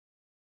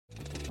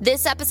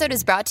This episode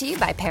is brought to you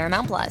by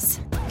Paramount Plus.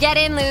 Get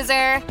in,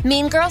 loser!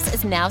 Mean Girls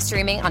is now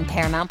streaming on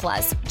Paramount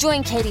Plus.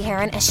 Join Katie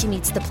Heron as she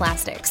meets the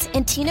plastics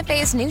in Tina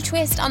Fey's new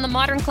twist on the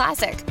modern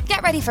classic.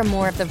 Get ready for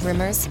more of the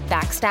rumors,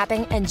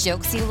 backstabbing, and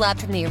jokes you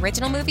loved from the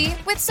original movie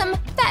with some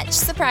fetch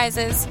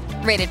surprises.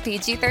 Rated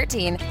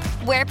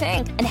PG-13. Wear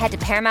pink and head to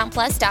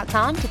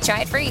ParamountPlus.com to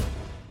try it free.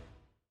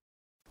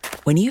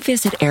 When you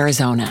visit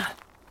Arizona,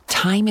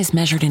 time is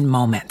measured in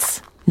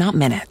moments, not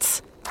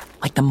minutes.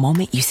 Like the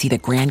moment you see the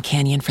Grand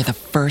Canyon for the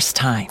first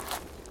time.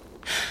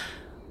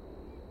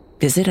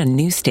 Visit a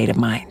new state of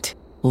mind.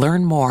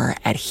 Learn more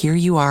at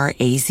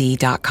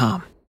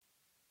hereyouareaz.com.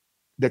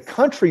 The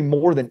country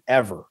more than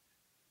ever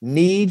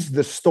needs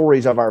the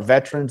stories of our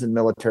veterans and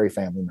military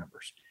family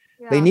members.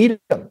 Yeah. They need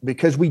them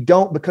because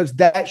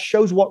that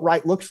shows what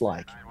right looks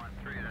like.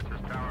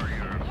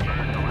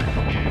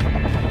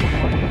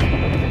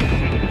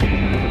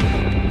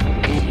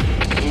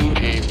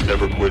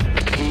 Never quit.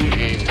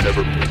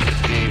 Never quit.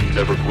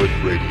 Never quit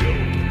radio.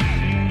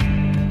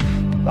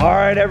 All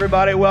right,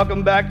 everybody,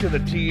 welcome back to the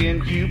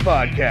TNQ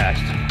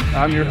podcast.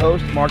 I'm your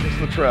host, Marcus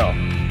Luttrell.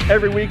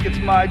 Every week, it's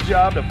my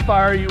job to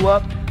fire you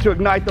up, to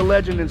ignite the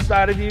legend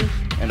inside of you,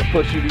 and to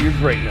push you to your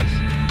greatness.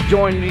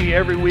 Join me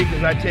every week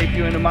as I take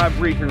you into my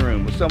briefing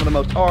room with some of the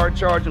most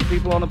hard-charging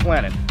people on the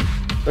planet.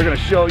 They're going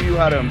to show you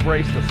how to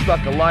embrace the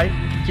suck of life,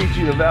 teach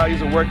you the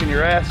values of working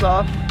your ass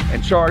off,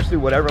 and charge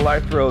through whatever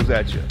life throws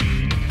at you.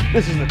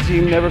 This is the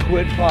Team Never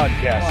Quit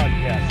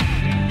podcast.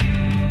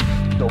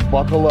 So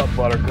buckle up,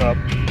 Buttercup.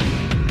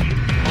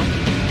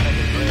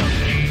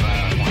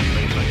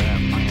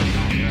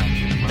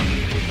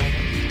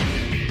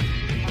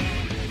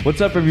 What's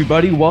up,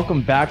 everybody?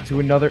 Welcome back to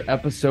another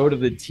episode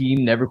of the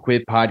Team Never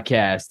Quit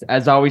podcast.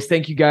 As always,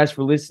 thank you guys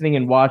for listening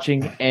and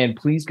watching, and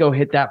please go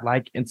hit that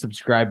like and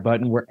subscribe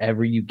button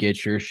wherever you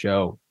get your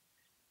show.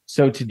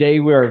 So today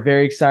we are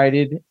very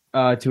excited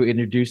to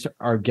introduce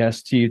our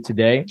guest to you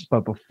today.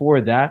 But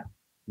before that,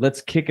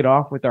 let's kick it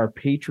off with our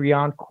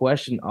Patreon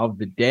question of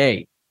the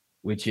day,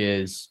 which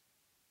is,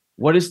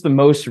 what is the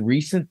most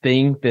recent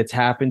thing that's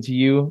happened to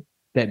you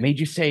that made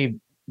you say,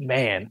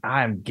 man,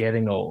 I'm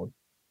getting old?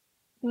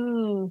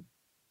 Mine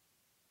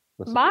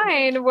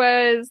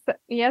was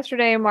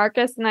yesterday.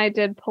 Marcus and I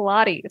did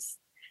Pilates.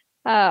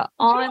 You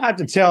don't have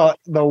to tell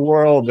the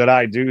world that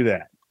I do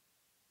that.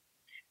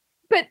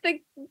 But the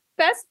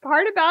best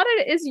part about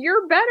it is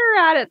you're better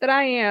at it than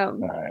I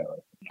am.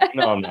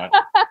 No, I'm not.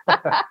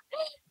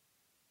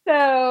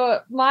 So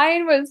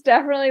mine was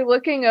definitely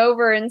looking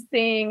over and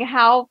seeing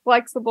how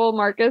flexible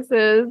Marcus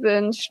is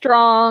and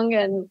strong,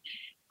 and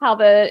how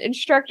the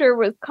instructor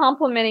was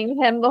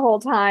complimenting him the whole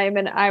time,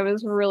 and I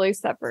was really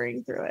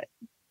suffering through it.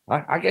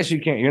 I guess you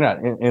can't. You're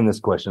not in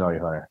this question, are you,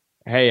 Hunter?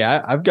 Hey,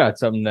 I've got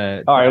something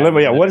that. All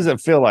right, yeah. What does it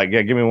feel like?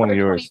 Yeah, give me one of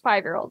yours.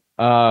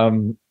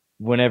 25-year-old.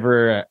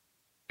 Whenever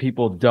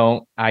people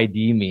don't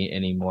ID me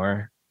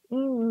anymore,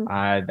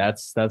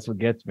 that's what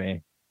gets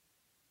me.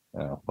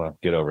 Oh, well,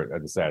 get over it.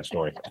 That's a sad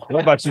story.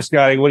 What about you,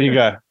 Scotty? What do you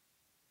got?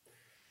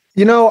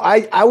 You know,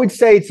 I would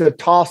say it's a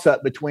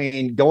toss-up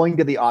between going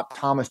to the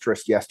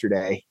optometrist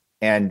yesterday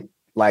and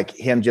like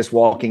him just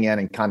walking in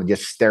and kind of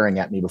just staring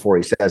at me before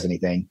he says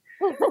anything.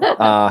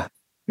 Trying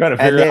to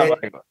figure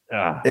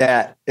out.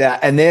 Yeah.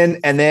 And then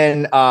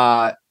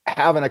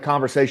having a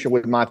conversation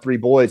with my three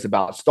boys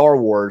about Star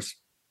Wars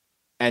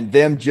and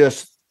them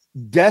just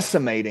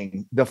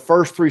decimating the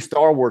first three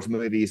Star Wars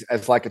movies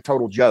as like a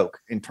total joke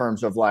in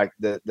terms of like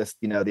the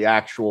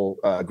actual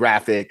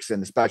graphics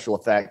and the special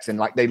effects, and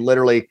like they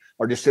literally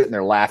are just sitting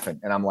there laughing,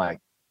 and I'm like,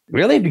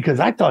 really? Because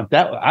I thought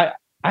that I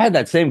had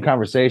that same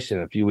conversation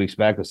a few weeks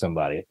back with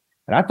somebody,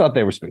 and I thought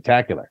they were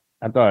spectacular.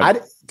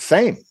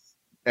 Same,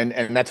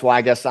 and that's why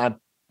I guess I'm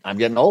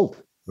getting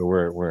old. But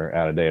we're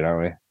out of date,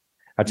 aren't we?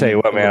 I tell you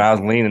what, man, I was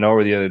leaning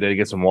over the other day to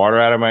get some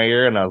water out of my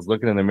ear, and I was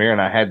looking in the mirror,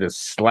 and I had this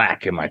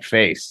slack in my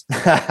face.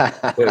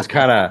 It was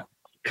kind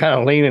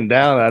of leaning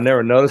down. I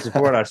never noticed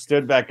before, and I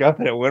stood back up,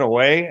 and it went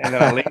away. And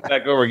then I leaned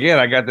back over again.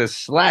 I got this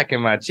slack in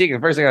my cheek. And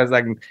the first thing I was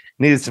like,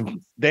 needed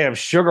some damn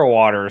sugar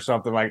water or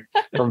something, like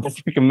from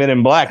freaking Men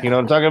in Black. You know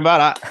what I'm talking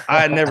about?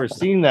 I had never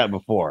seen that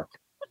before.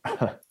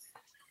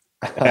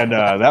 And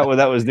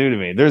that was new to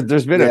me.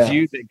 There's been a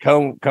few that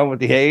come with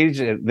the age,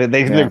 and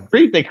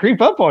they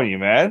creep up on you,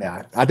 man.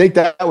 Yeah, I think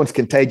that one's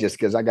contagious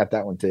because I got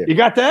that one too. You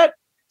got that?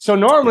 So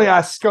normally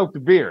I scope the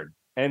beard,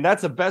 and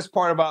that's the best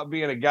part about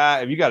being a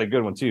guy. You got a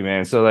good one too,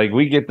 man. So like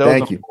we get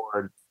those on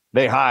board,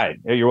 they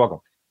hide. Hey, you're welcome.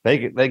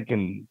 They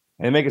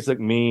make us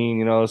look mean,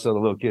 you know, so the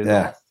little kids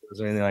don't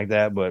or anything like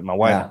that. But my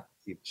wife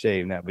keep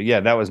shaving that. But yeah,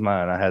 that was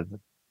mine. I had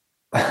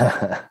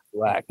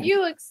black.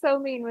 You look so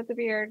mean with the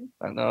beard.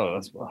 I know.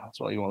 That's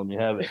why you want me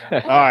to have it.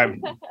 All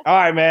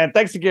right, man.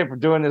 Thanks again for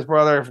doing this,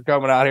 brother, for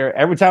coming out here.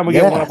 Every time we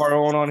get one of our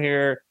own on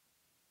here,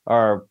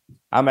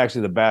 I'm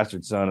actually the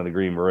bastard son of the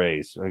Green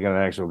Berets. I got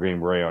an actual Green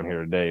Beret on here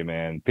today,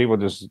 man. People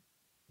just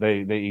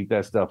they eat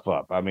that stuff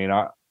up. I mean,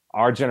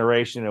 our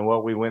generation and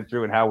what we went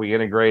through and how we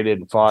integrated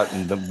and fought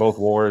in both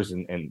wars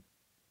and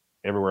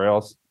everywhere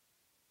else.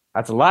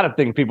 That's a lot of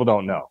things people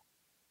don't know.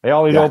 They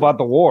only know about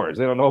the wars.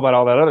 They don't know about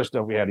all that other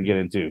stuff we had to get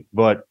into.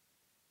 But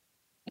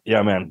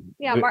yeah, man.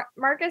 Yeah,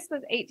 Marcus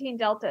was 18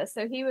 Delta,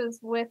 so he was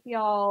with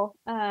y'all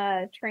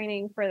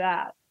training for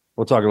that.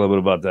 We'll talk a little bit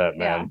about that,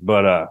 man.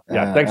 But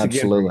thanks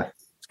absolutely. again,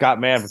 Scott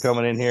Mann, for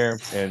coming in here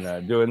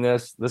and doing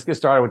this. Let's get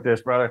started with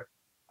this, brother.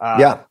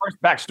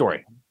 First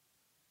backstory.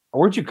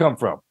 Where'd you come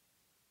from?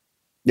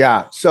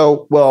 Yeah.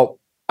 So, well,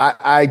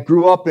 I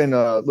grew up in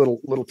a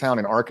little town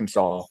in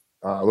Arkansas,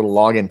 a little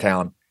logging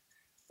town,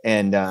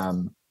 and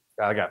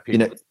I got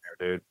people there,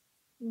 dude.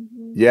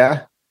 Mm-hmm.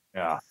 Yeah.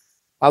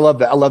 I love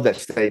that. I love that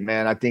state,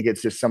 man. I think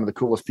it's just some of the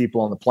coolest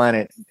people on the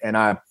planet, and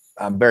I'm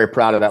very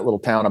proud of that little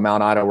town of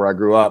Mount Ida where I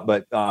grew up.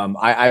 But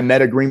I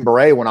met a Green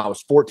Beret when I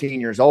was 14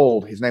 years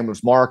old. His name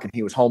was Mark, and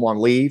he was home on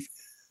leave.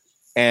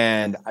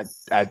 And I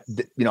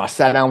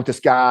sat down with this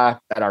guy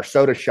at our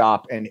soda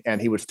shop,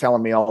 and he was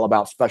telling me all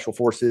about special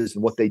forces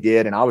and what they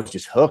did. And I was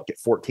just hooked at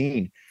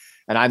 14.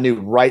 And I knew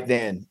right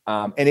then.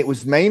 And it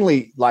was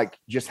mainly like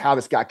just how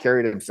this guy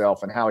carried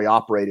himself and how he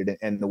operated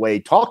and the way he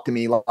talked to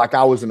me like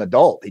I was an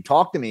adult. He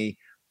talked to me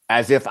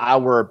as if I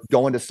were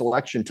going to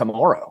selection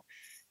tomorrow.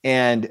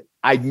 And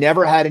I'd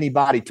never had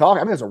anybody talk.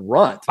 I mean, as a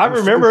runt. I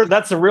remember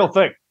that's a real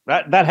thing.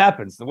 That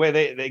happens, the way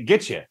they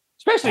get you,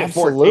 especially at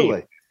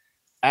 14.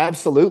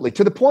 Absolutely.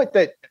 To the point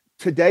that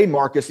today,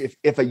 Marcus,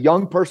 if a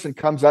young person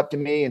comes up to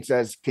me and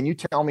says, can you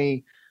tell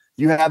me,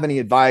 do you have any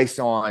advice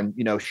on,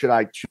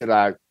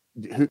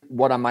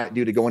 what I might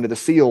do to go into the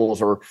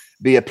SEALs or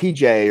be a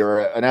PJ or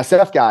an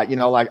SF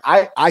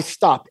guy, I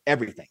stopped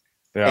everything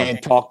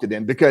and talked to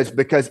them because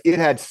it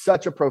had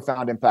such a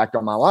profound impact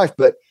on my life.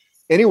 But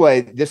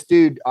anyway, this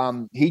dude,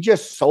 he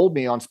just sold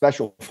me on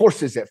special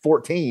forces at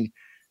 14.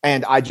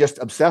 And I just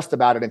obsessed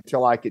about it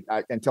until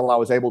I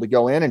was able to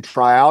go in and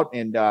try out.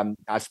 And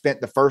I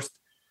spent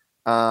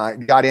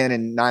got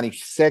in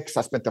 96.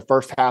 I spent the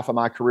first half of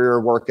my career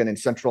working in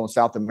Central and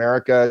South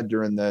America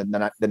during the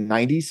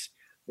 90s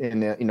in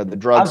the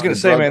drugs. I was going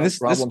to say, man,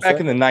 this is back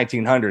in the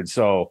 1900s.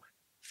 So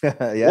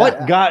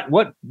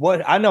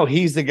what I know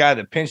he's the guy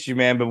that pinched you,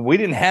 man, but we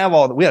didn't have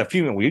we had a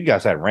few, you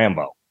guys had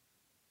Rambo,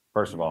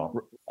 first of all,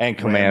 and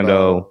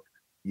Commando.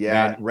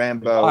 Yeah.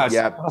 Rambo.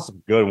 That's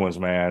some good ones,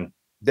 man.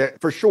 There,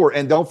 for sure.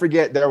 And don't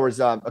forget, there was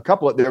there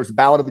was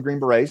Ballad of the Green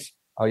Berets.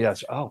 Oh,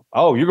 yes.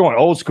 Oh, you're going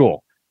old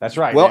school. That's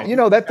right. Well,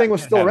 man. That thing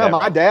was still around.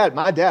 My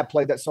dad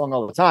played that song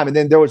all the time. And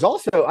then there was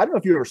also, I don't know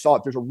if you ever saw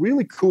it. There's a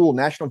really cool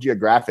National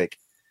Geographic.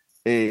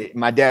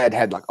 My dad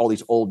had like all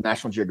these old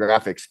National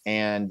Geographics,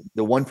 and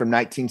the one from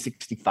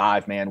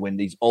 1965, man, when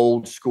these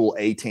old school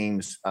A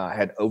teams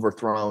had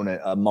overthrown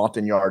a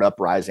Montagnard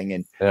uprising.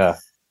 And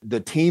the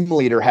team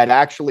leader had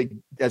actually,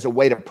 as a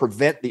way to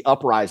prevent the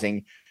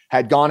uprising,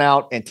 had gone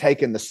out and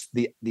taken the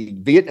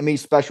Vietnamese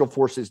special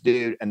forces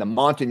dude and the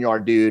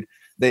Montagnard dude.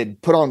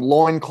 They'd put on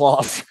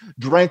loincloths,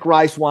 drank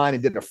rice wine,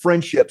 and did a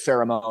friendship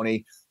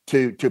ceremony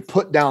to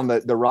put down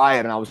the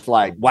riot. And I was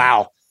like,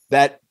 wow,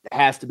 that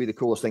has to be the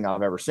coolest thing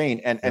I've ever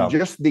seen. And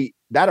just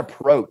that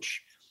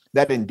approach,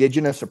 that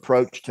indigenous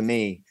approach to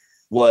me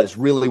was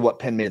really what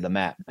pinned me to the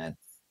map, man.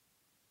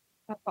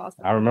 That's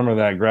awesome. I remember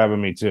that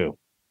grabbing me too.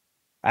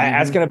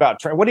 Asking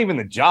about what even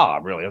the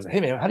job really. I was like,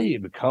 hey man, how do you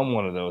become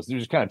one of those? They're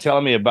just kind of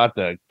telling me about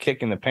the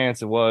kick in the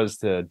pants it was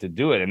to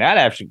do it. And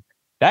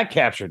that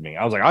captured me.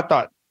 I was like, I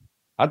thought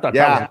that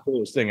was the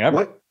coolest thing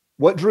ever.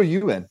 What drew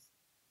you in?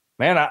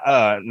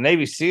 Man,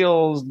 Navy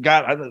SEALs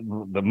got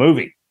the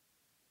movie.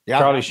 Yeah.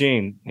 Charlie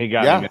Sheen, he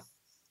got me.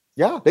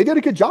 Yeah, they did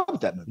a good job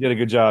with that movie. Did a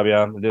good job,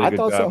 yeah. They did a good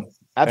job. So.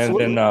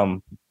 Absolutely. And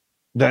then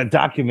the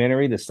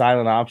documentary, The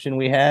Silent Option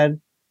we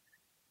had.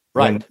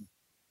 Right.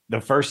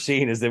 The first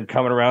scene is them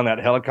coming around that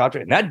helicopter,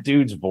 and that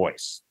dude's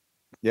voice.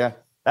 Yeah.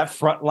 That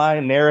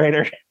frontline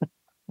narrator.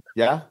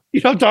 Yeah.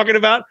 You know what I'm talking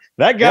about?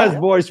 That guy's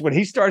voice, when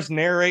he starts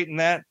narrating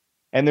that,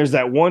 and there's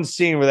that one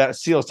scene where that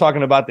SEAL's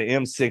talking about the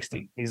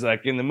M60. He's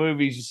like, in the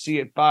movies, you see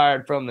it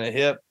fired from the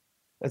hip.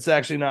 That's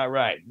actually not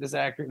right.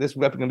 This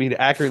weapon can be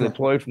accurately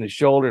deployed from the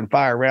shoulder and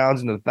fire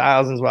rounds into the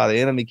thousands while the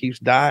enemy keeps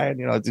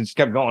dying. It just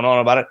kept going on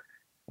about it.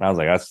 And I was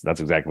like,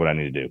 that's exactly what I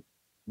need to do.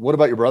 What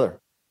about your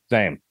brother?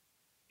 Same.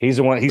 He's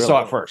the one, he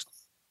saw it first.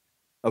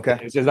 Okay.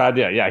 It's his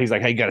idea. Yeah. He's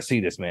like, hey, you got to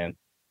see this, man.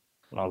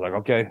 And I was like,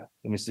 okay,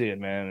 let me see it,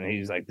 man. And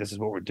he's like, this is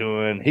what we're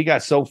doing. He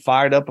got so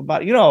fired up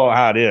about it. You know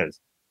how it is.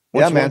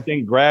 Once one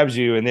thing grabs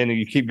you and then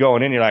you keep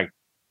going in, you're like,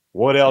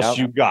 what else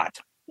you got?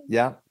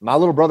 Yeah. My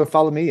little brother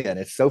followed me in.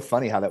 It's so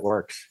funny how that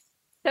works.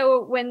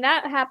 So when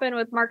that happened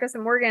with Marcus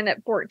and Morgan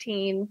at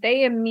 14,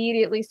 they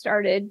immediately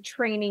started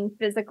training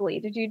physically.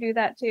 Did you do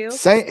that too?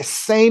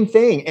 Same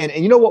thing.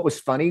 And you know what was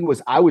funny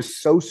was I was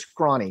so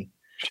scrawny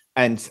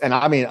and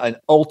I mean an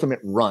ultimate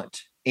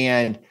runt.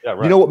 And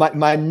you know what?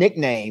 My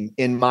nickname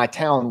in my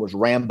town was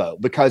Rambo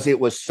because it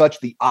was such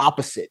the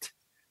opposite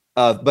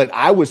of, but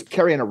I was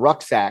carrying a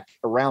rucksack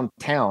around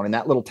town in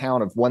that little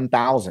town of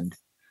 1,000.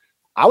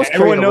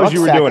 Everyone knows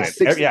you were doing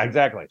it. Yeah,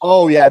 exactly.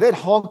 Oh yeah. They'd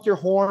honk their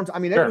horns. I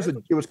mean,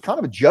 it was kind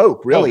of a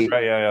joke really. Oh,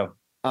 yeah.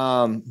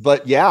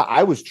 But yeah,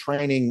 I was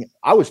training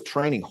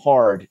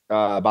hard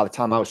by the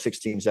time I was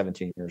 16,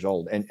 17 years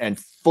old and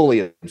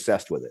fully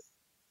obsessed with it.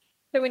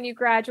 So when you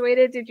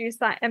graduated, did you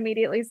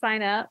immediately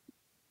sign up?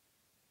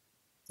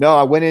 No,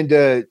 I wanted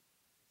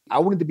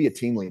to be a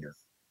team leader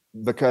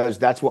because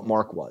that's what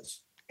Mark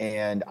was.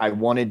 And I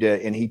wanted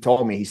to, and he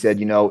told me, he said,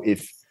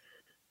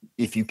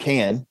 if you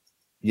can,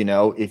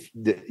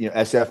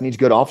 SF needs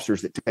good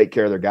officers that take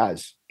care of their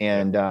guys.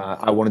 And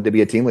I wanted to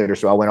be a team leader.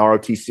 So I went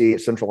ROTC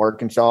at Central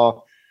Arkansas,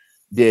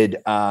 did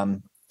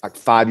like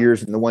 5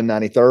 years in the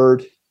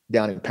 193rd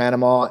down in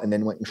Panama, and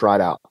then went and tried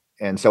out.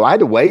 And so I had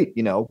to wait,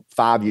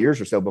 5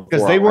 years or so before.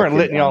 Because they weren't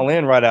letting y'all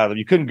in right out of it.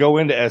 You couldn't go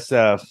into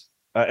SF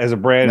as a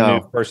brand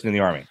new person in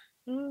the Army.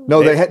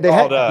 No, they had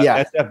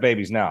SF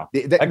babies now.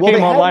 That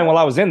came online while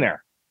I was in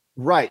there.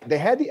 Right. They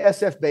had the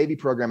SF baby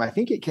program. I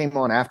think it came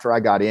on after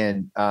I got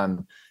in.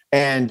 And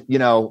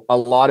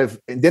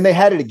then they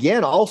had it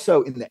again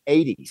also in the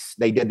 80s.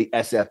 They did the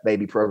SF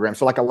baby program.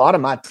 So like a lot of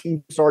my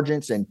team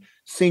sergeants and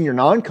senior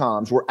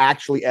non-coms were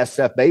actually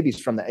SF babies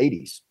from the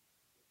 80s.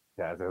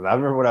 Yeah, I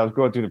remember when I was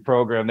going through the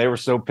program, they were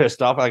so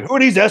pissed off. Like, who are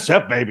these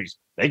SF babies?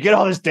 They get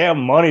all this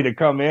damn money to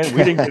come in.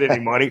 We didn't get any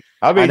money.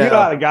 I mean, you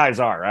know how the guys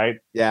are, right?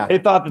 Yeah. They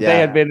thought that they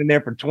had been in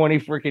there for 20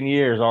 freaking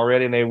years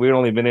already, and we'd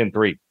only been in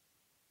 3.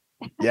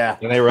 Yeah.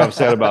 And they were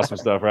upset about some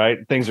stuff, right?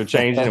 Things are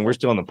changing, and we're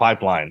still in the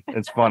pipeline.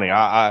 It's funny.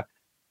 I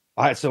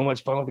had so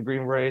much fun with the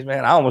Green Berets,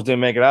 man. I almost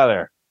didn't make it out of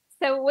there.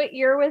 So what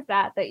year was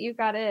that you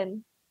got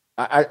in?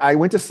 I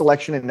went to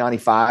selection in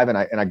 95 and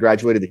I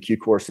graduated the Q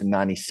course in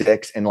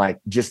 96. And like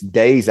just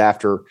days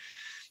after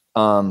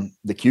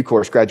the Q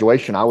course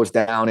graduation, I was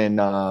down in,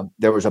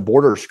 there was a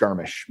border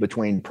skirmish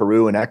between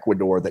Peru and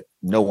Ecuador that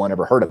no one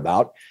ever heard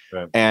about.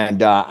 Right.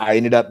 And I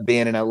ended up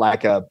being in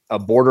a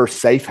border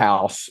safe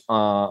house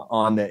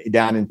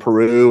down in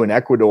Peru and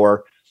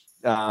Ecuador,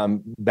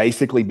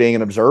 basically being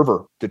an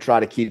observer to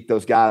try to keep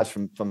those guys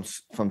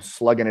from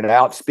slugging it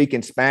out,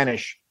 speaking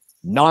Spanish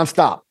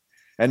nonstop.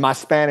 And my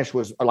Spanish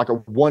was like a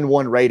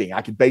 1-1 rating.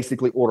 I could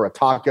basically order a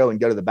taco and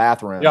go to the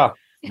bathroom. Yeah,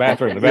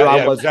 bathroom.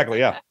 Exactly.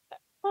 Yeah.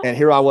 And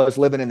here I was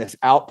living in this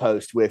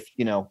outpost with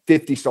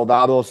 50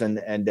 soldados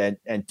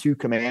and 2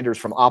 commanders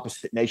from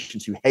opposite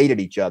nations who hated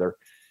each other,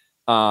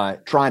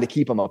 trying to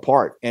keep them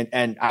apart.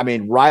 And I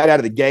mean, right out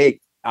of the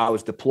gate, I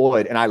was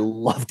deployed, and I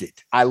loved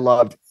it. I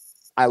loved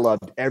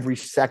every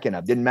second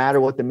of it. Didn't matter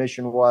what the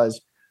mission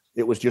was.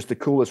 It was just the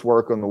coolest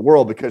work in the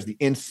world because the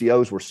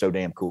NCOs were so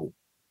damn cool.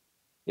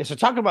 Yeah, so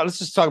let's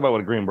just talk about what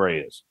a Green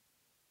Beret is.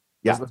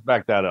 Yeah. Let's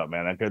back that up,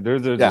 man.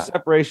 There's a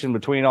separation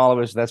between all of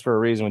us. That's for a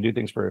reason. We do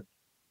things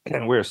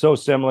and we're so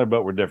similar,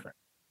 but we're different.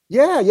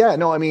 Yeah.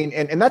 No, I mean,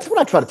 and that's what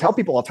I try to tell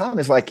people all the time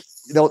is like,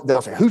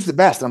 they'll say, who's the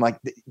best? And I'm like,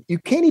 you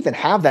can't even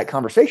have that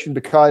conversation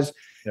because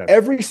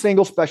every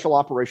single special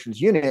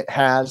operations unit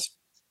has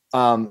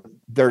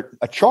they're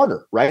a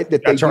charter, right?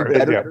 That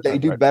they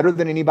do better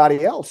than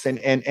anybody else.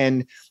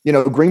 And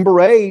Green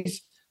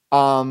Berets,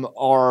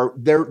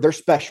 their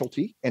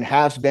specialty and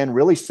has been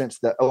really since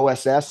the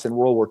OSS and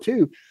World War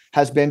II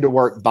has been to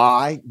work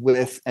by,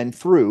 with, and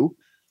through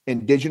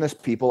indigenous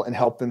people and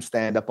help them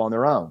stand up on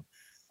their own.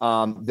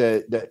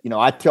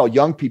 I tell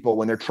young people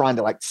when they're trying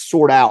to like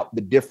sort out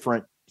the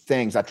different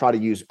things, I try to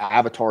use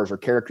avatars or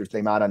characters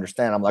they might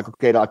understand. I'm like,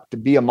 okay, to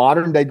be a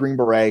modern day Green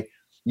Beret,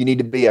 you need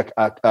to be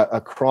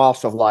a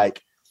cross of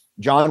like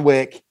John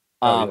Wick,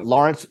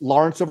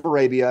 Lawrence of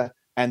Arabia,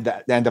 and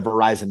the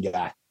Verizon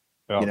guy.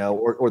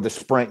 Or the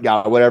Sprint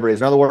guy, whatever it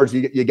is. In other words,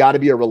 you got to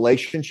be a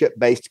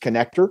relationship-based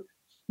connector.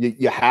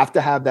 You have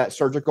to have that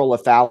surgical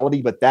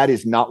lethality, but that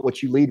is not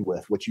what you lead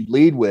with. What you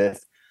lead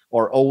with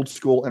are old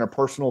school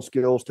interpersonal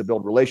skills to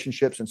build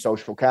relationships and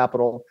social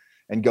capital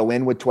and go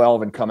in with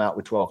 12 and come out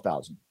with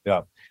 12,000.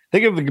 Yeah.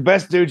 Think of the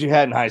best dudes you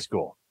had in high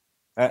school.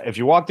 If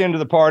you walked into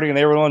the party and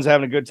they were the ones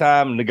having a good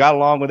time and they got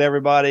along with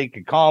everybody,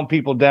 could calm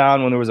people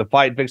down when there was a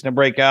fight fixing to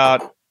break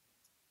out,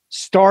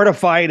 start a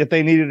fight if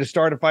they needed to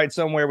start a fight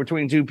somewhere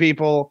between 2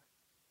 people.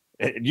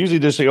 Usually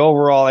just the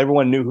overall,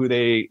 everyone knew who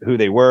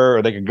they were,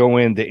 or they could go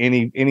into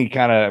any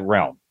kind of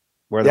realm,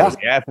 whether it was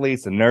the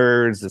athletes, the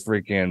nerds, the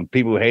freaking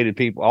people who hated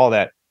people, all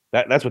that.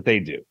 That's what they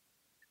do.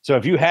 So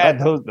if you had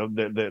those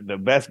the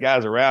best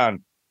guys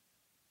around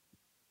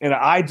in an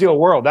ideal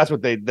world, that's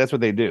what they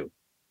do.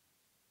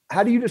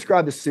 How do you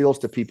describe the SEALs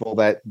to people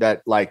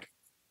that like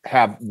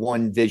have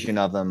one vision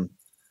of them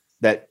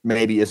that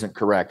maybe isn't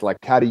correct? Like,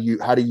 how do you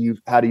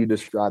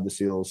describe the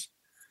SEALs?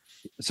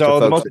 So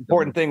the most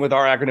important thing with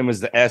our acronym is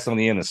the S on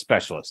the end of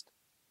specialist.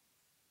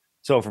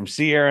 So from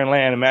sea, air, and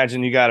land,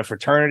 imagine you got a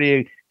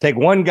fraternity, take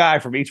one guy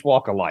from each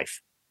walk of life,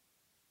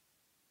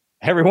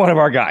 every one of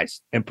our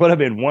guys, and put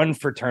them in one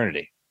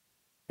fraternity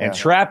and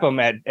trap them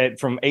at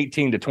from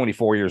 18 to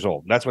 24 years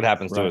old. That's what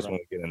happens to us when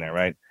we get in there,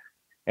 right?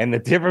 And the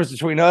difference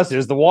between us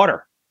is the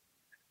water.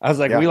 I was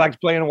like, we like to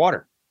play in the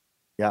water.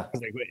 Yeah.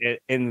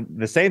 And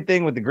the same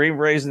thing with the Green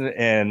Berets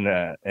and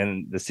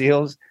the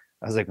SEALs.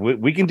 I was like,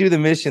 we can do the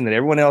mission that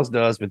everyone else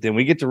does, but then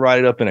we get to write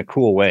it up in a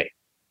cool way.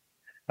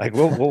 Like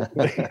we'll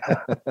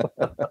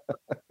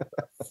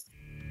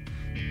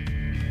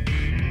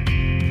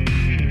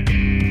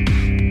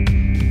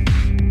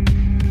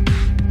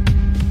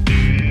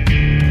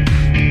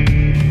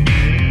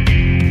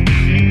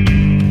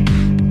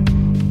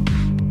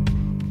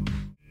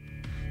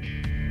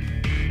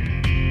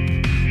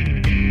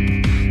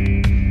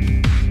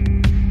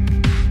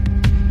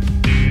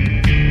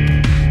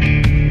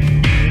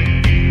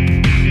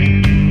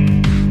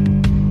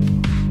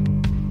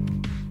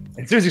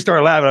soon as he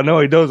started laughing, I know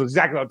he knows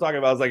exactly what I'm talking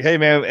about. I was like, hey,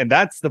 man, and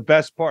that's the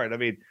best part. I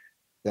mean,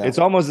 it's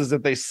almost as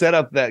if they set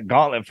up that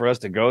gauntlet for us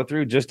to go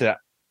through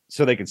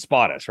so they can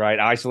spot us, right?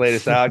 Isolate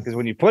us out. Because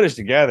when you put us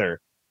together,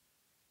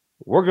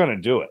 we're going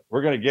to do it.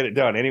 We're going to get it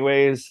done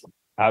anyways.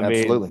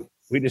 Absolutely. Mean,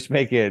 we just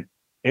make it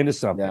into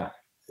something. Yeah.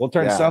 We'll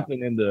turn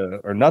something into,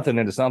 or nothing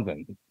into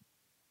something.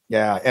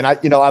 Yeah. And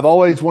I've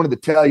always wanted to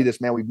tell you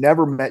this, man. We've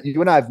never met,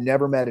 you and I have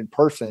never met in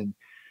person,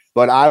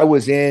 but I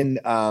was in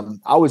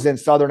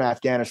Southern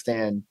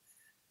Afghanistan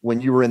when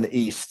you were in the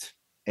East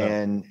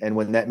and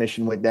when that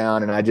mission went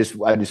down. And I just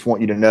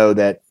want you to know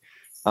that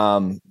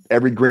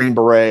every Green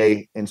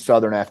Beret in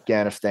Southern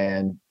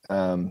Afghanistan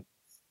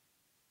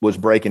was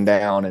breaking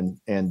down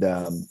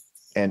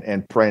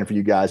and praying for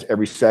you guys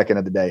every second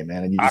of the day,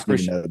 man. And you just need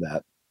to know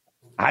that.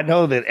 I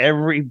know that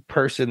every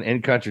person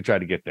in country tried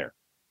to get there.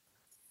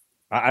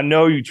 I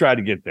know you tried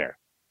to get there.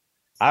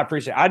 I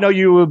appreciate it. I know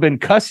you have been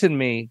cussing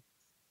me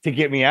to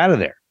get me out of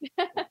there.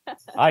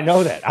 I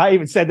know that. I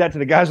even said that to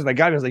the guys when they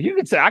got me. I was like,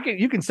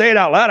 you can say it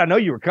out loud. I know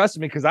you were cussing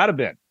me because I'd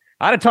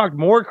have talked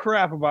more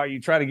crap about you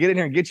trying to get in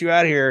here and get you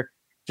out of here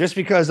just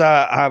because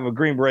I'm a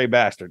Green Beret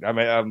bastard. I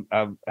mean,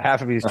 I'm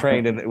half of he's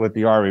trained with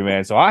the Army,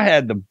 man. So I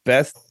had the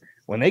best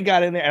when they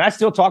got in there, and I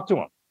still talk to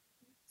them.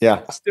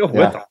 Yeah. I'm still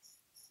with them.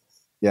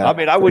 Yeah. I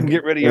mean, I wouldn't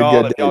get rid of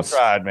y'all if y'all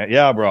tried, man.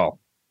 Yeah, bro.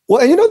 Well,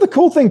 and the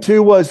cool thing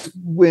too was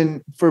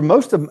for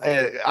most of,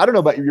 I don't know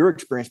about your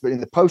experience, but in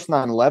the post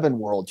 9/11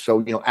 world.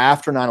 So,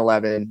 after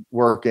 9/11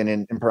 working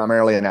in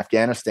primarily in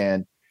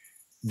Afghanistan,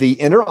 the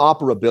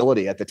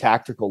interoperability at the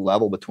tactical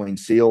level between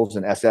SEALs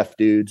and SF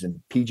dudes and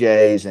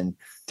PJs and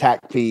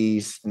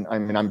TACPs. And I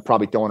mean, I'm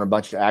probably throwing a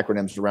bunch of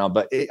acronyms around,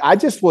 but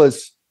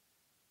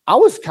I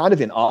was kind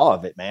of in awe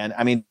of it, man.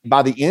 I mean,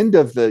 by the end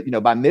of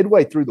by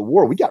midway through the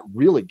war, we got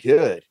really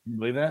good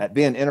at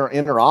being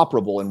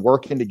interoperable and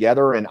working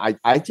together. And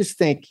I just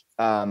think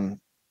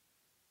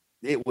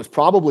it was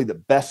probably the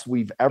best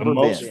we've ever been.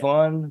 Most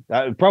fun.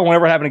 That probably won't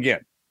ever happen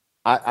again.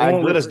 I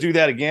won't let us do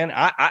that again.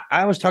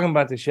 I was talking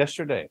about this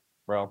yesterday,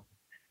 bro,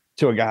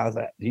 to a guy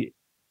that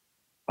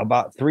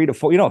about 3 to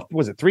 4,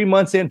 was it 3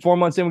 months in, 4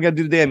 months in, we got to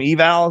do the damn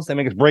evals. They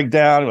make us break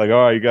down. Like,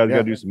 all right, you guys got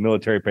to do some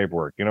military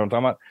paperwork. You know what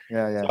I'm talking about?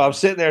 Yeah. So I'm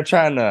sitting there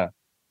trying to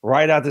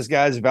write out this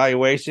guy's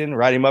evaluation,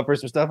 write him up for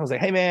some stuff. I was like,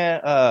 hey,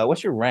 man,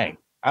 what's your rank?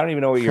 I don't even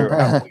know what you're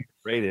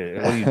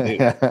rated. What do you do?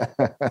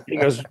 He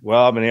goes,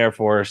 well, I'm in the Air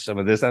Force, some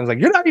of this. I was like,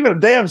 you're not even a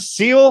damn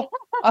SEAL?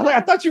 I was like,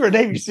 I thought you were a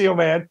Navy SEAL,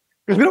 man.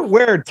 Because we don't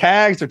wear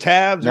tags or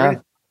tabs or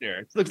anything there.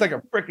 It looks like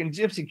a freaking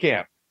gypsy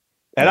camp.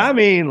 And I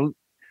mean,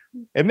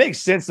 it makes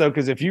sense, though,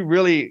 because if you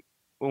really,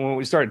 when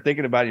we started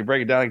thinking about it, you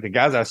break it down, like the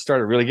guys I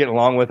started really getting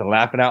along with and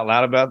laughing out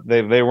loud about,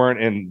 they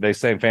weren't in the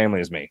same family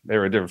as me. They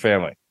were a different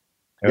family.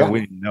 And we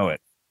didn't know it.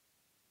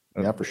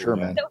 Yeah, for sure,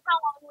 man. So how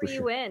long were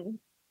you in?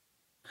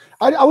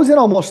 I was in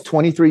almost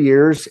 23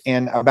 years,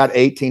 and about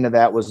 18 of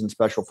that was in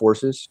Special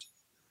Forces.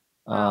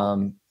 It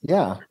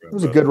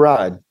was a good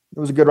ride.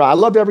 I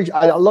loved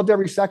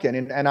every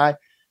second. And I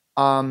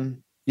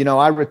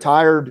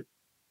retired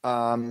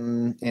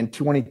in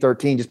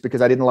 2013 just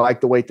because I didn't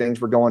like the way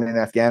things were going in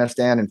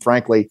Afghanistan. And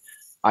frankly,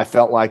 I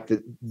felt like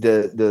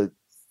the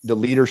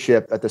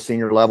leadership at the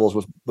senior levels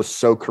was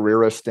so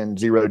careerist and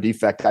zero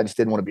defect. I just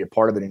didn't want to be a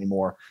part of it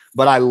anymore.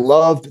 But I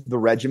loved the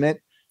regiment,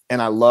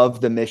 and I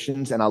loved the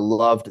missions, and I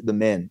loved the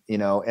men, it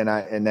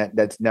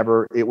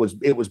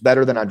was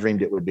better than I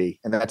dreamed it would be.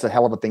 And that's a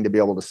hell of a thing to be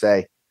able to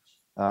say,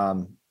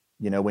 when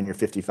you're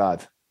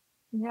 55.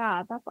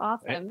 Yeah, that's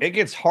awesome. It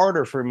gets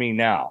harder for me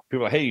now.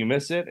 People are like, hey, you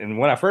miss it? And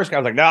when I first got, I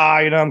was like, nah,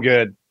 I'm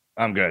good.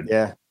 I'm good.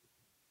 Yeah.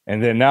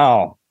 And then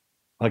now,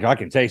 like, I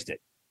can taste it.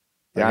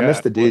 Yeah, I miss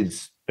the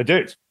dudes.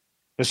 The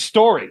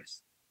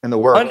stories. And the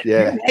work,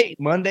 You hate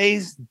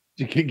Mondays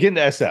to get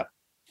into SF.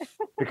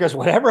 Because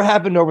whatever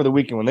happened over the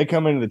weekend, when they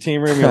come into the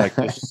team room, you're like,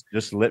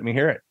 just let me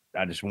hear it.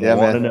 I just want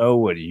to know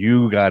what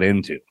you got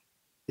into.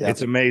 Yeah.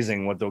 It's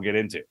amazing what they'll get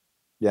into.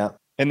 Yeah.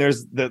 And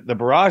there's the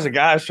barrage of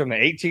guys from the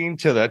 18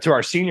 to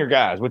our senior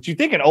guys, which you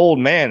think an old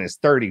man is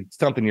 30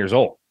 something years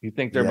old. You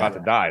think they're about to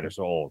die. They're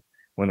so old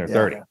when they're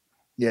 30.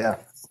 Yeah.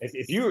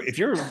 If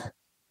you're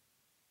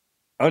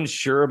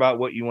unsure about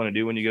what you want to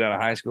do when you get out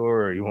of high school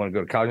or you want to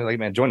go to college, you're like,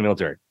 man, join the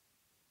military.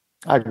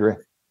 I agree.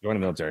 Join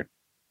the military.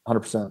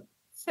 100%.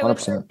 So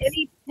is there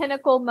any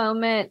pinnacle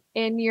moment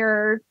in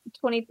your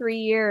 23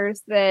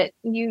 years that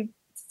you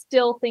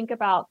still think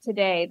about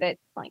today that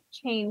like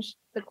changed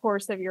the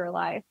course of your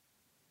life?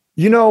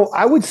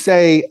 I would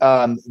say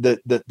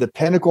the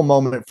pinnacle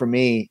moment for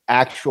me,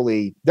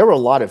 actually, there were a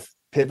lot of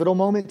pivotal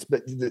moments,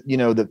 but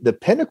the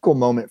pinnacle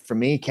moment for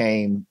me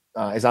came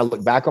as I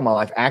look back on my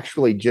life,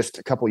 actually just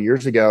a couple of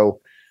years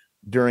ago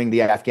during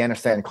the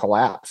Afghanistan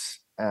collapse,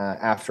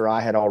 after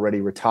I had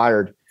already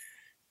retired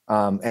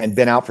and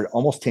been out for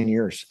almost 10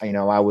 years.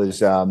 I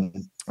was I'm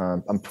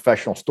a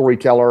professional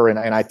storyteller,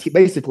 and I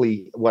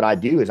basically what I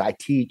do is I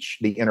teach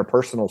the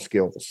interpersonal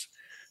skills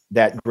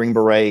that Green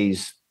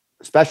Berets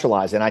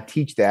specialize in. I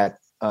teach that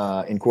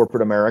in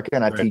corporate America,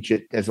 and I teach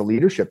it as a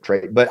leadership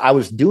trait. But I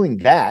was doing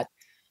that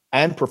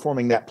and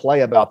performing that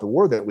play about the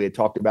war that we had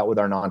talked about with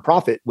our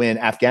nonprofit when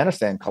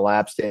Afghanistan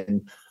collapsed.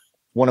 And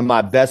one of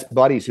my best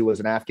buddies, who was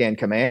an Afghan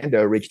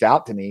commando, reached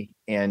out to me.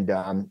 And,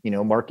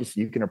 Marcus,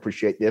 you can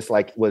appreciate this,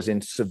 like, was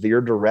in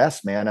severe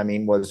duress, man. I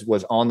mean,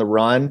 was on the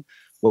run,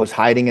 was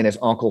hiding in his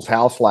uncle's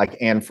house like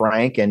Anne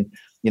Frank. And,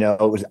 it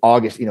was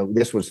August,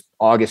 this was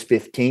August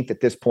 15th at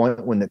this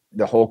point when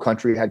the whole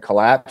country had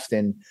collapsed.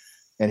 And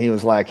he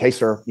was like, hey,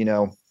 sir,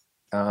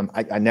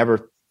 I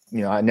never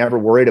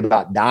worried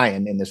about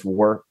dying in this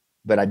war,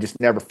 but I just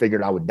never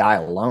figured I would die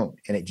alone.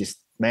 And it just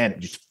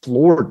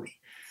floored me.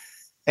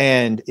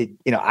 And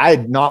I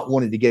had not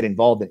wanted to get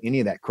involved in any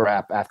of that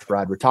crap after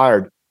I'd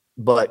retired,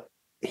 but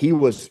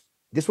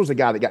this was a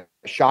guy that got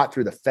shot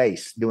through the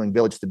face doing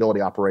village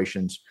stability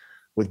operations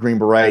with Green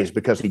Berets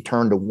because he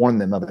turned to warn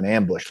them of an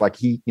ambush. Like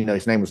his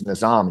name was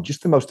Nizam,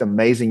 just the most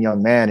amazing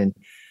young man. And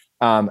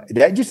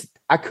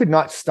I could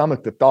not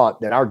stomach the thought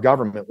that our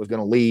government was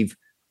going to leave,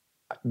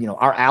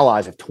 our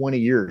allies of 20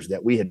 years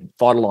that we had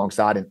fought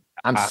alongside, and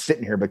I'm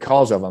sitting here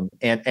because of them.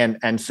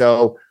 And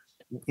so,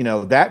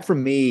 that for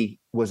me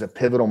was a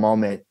pivotal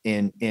moment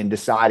in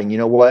deciding,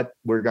 what,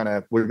 we're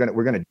going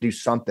to do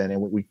something.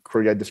 And we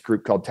created this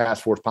group called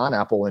Task Force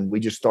Pineapple. And we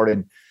just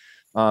started,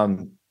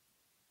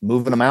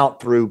 moving them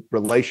out through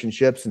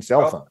relationships and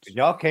cell phones.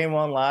 Y'all came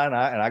online,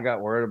 and I got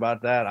worried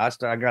about that.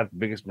 I got the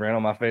biggest grin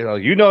on my face.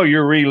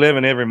 You're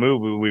reliving every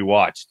movie we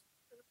watched.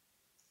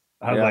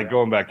 I was like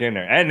going back in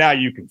there, and now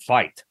you can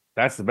fight.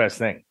 That's the best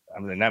thing. I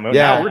mean,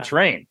 now we're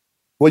trained.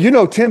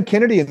 Well, Tim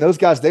Kennedy and those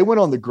guys, they went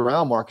on the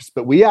ground, Marcus,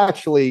 but we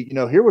actually,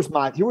 here was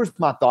my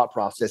thought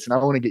process, and I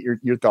want to get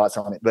your thoughts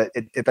on it. But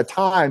at the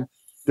time,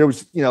 there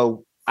was,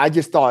 I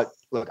just thought,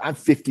 look, I'm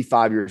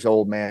 55 years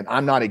old, man.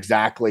 I'm not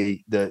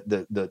exactly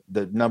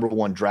the number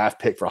one draft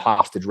pick for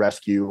hostage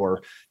rescue,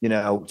 or,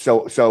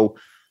 so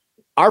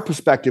our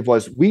perspective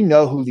was, we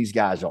know who these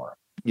guys are.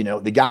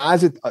 The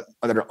guys that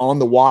are on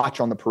the watch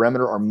on the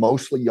perimeter are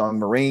mostly young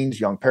Marines,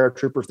 young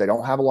paratroopers. They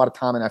don't have a lot of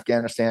time in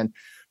Afghanistan.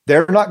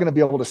 They're not going to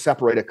be able to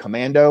separate a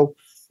commando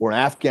or an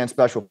Afghan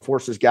special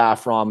forces guy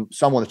from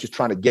someone that's just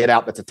trying to get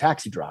out that's a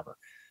taxi driver.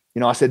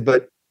 I said,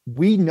 but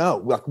we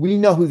know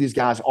who these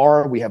guys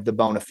are. We have the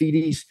bona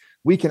fides.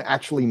 We can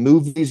actually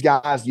move these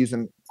guys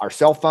using our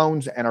cell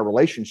phones and our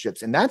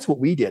relationships. And that's what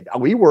we did.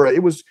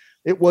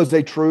 It was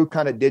a true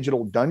kind of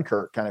digital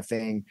Dunkirk kind of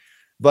thing,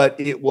 but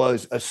it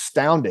was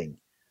astounding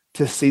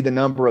to see the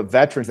number of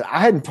veterans that I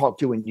hadn't talked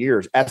to in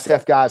years.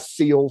 SF guys,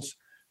 SEALs,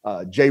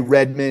 Jay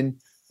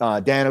Redmond,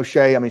 Dan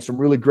O'Shea. I mean, some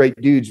really great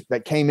dudes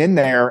that came in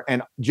there,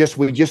 and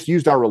we just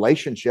used our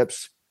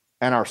relationships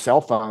and our cell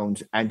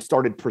phones and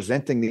started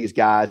presenting these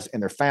guys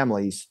and their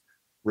families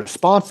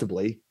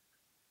responsibly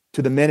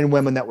to the men and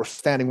women that were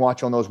standing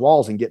watch on those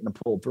walls and getting them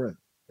pulled through.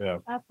 Yeah.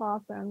 That's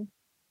awesome.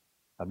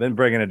 I've been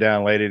bringing it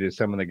down lately to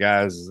some of the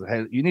guys.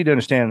 Hey, you need to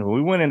understand, when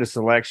we went into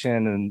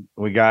selection and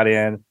we got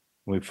in,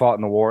 we fought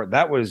in the war,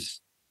 that was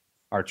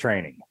our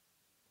training.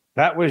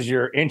 That was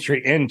your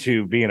entry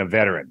into being a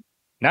veteran.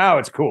 Now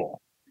it's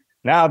cool.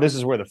 Now this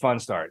is where the fun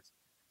starts.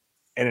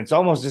 And it's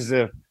almost as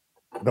if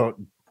the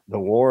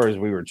wars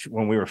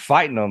when we were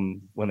fighting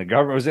them, when the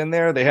government was in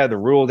there, they had the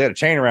rule, they had a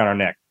chain around our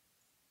neck.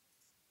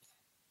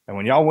 And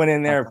when y'all went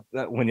in there,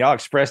 when y'all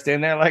expressed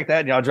in there like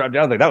that, and y'all dropped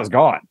down, like, that was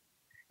gone.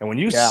 And when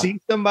you see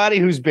somebody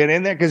who's been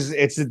in there, because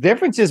it's the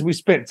difference is we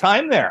spent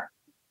time there.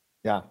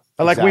 Yeah.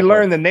 Like we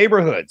learned the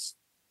neighborhoods.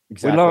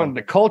 Exactly. We learned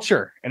the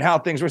culture and how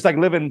things were. It's like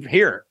living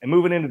here and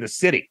moving into the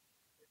city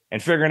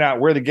and figuring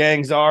out where the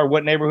gangs are,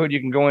 what neighborhood you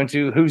can go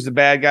into, who's the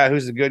bad guy,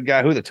 who's the good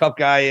guy, who the tough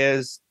guy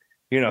is,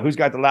 who's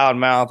got the loud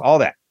mouth, all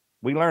that.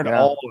 We learned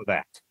all of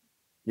that.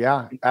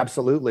 Yeah,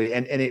 absolutely.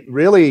 And it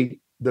really,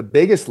 the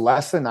biggest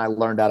lesson I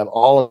learned out of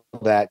all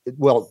of that,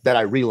 that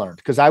I relearned,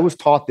 because I was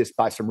taught this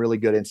by some really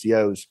good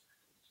NCOs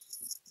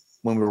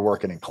when we were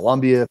working in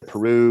Colombia,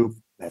 Peru,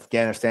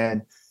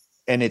 Afghanistan.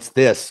 And it's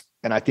this,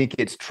 and I think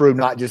it's true,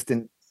 not just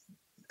in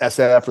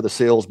SF or the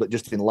SEALs, but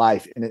just in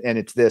life. And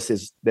it's this,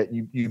 is that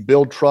you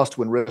build trust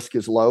when risk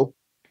is low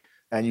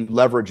and you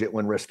leverage it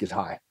when risk is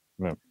high.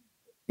 Yeah.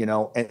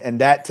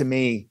 And that to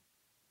me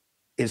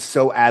is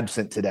so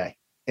absent today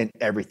in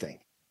everything.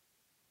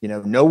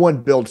 No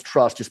one builds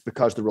trust just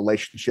because the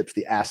relationship's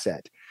the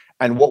asset.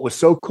 And what was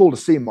so cool to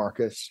see,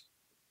 Marcus,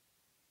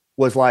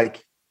 was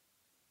like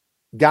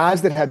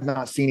guys that had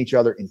not seen each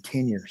other in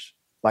 10 years,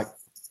 like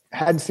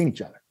hadn't seen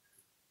each other,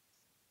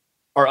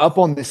 are up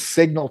on this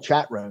Signal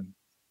chat room.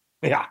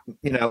 Yeah.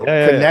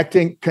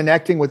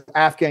 Connecting with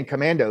Afghan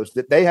commandos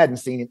that they hadn't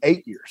seen in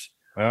 8 years.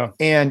 Yeah.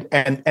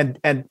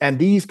 And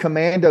these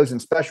commandos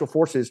and special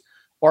forces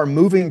are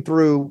moving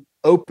through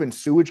open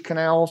sewage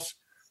canals,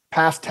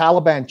 past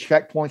Taliban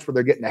checkpoints where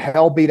they're getting the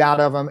hell beat out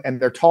of them.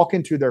 And they're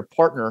talking to their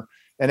partner,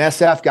 an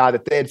SF guy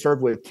that they had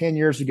served with 10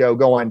 years ago,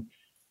 going,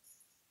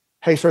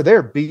 hey, sir,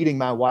 they're beating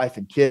my wife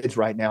and kids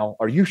right now.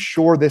 Are you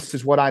sure this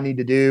is what I need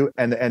to do?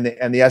 And the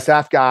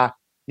SF guy,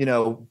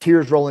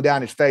 tears rolling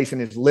down his face in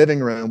his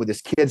living room with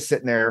his kids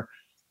sitting there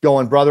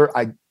going, brother,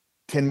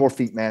 10 more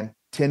feet, man,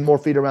 10 more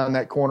feet around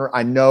that corner.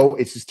 I know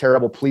it's just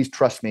terrible. Please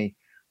trust me.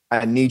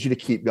 I need you to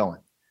keep going.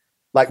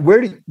 Like,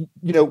 where do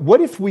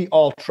what if we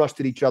all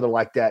trusted each other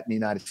like that in the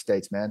United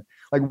States, man?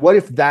 Like, what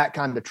if that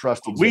kind of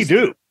trust existed? We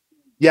do.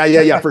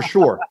 Yeah, for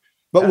sure.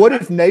 But what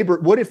if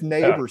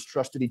neighbors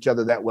trusted each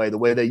other that way, the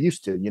way they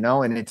used to,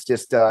 and it's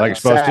just Like you're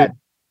supposed sad, to?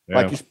 Yeah.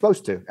 like you're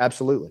supposed to.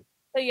 Absolutely.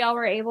 So y'all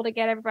were able to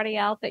get everybody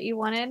out that you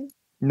wanted?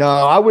 No,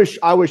 I wish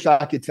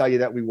I could tell you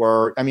that we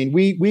were. I mean,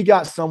 we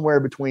got somewhere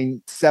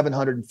between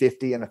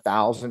 750 and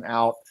 1,000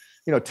 out.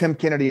 Tim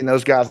Kennedy and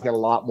those guys got a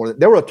lot more.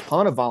 There were a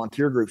ton of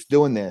volunteer groups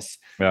doing this,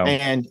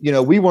 and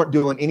we weren't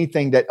doing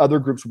anything that other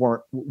groups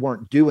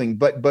weren't doing.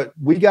 But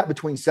we got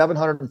between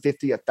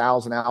 750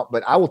 1,000 out.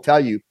 But I will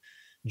tell you,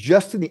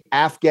 just in the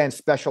Afghan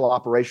special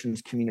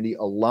operations community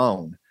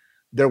alone,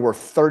 there were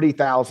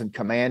 30,000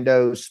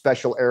 commandos,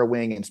 special air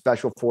wing, and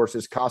special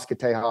forces, Casca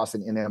Tejas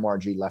and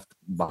NMRG left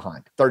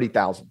behind.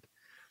 30,000,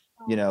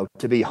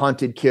 to be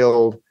hunted,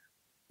 killed,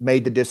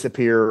 made to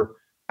disappear.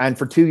 And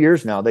for 2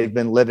 years now, they've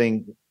been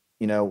living,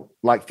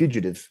 like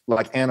fugitives,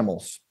 like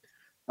animals.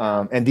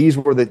 And these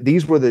were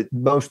the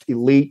most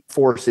elite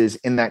forces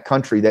in that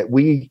country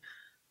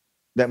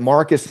that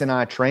Marcus and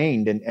I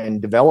trained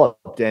and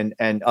developed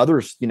and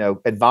others,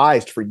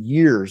 advised for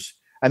years.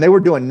 And they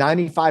were doing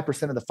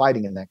 95% of the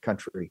fighting in that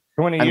country.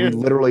 20 and years.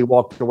 we literally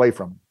walked away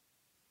from them.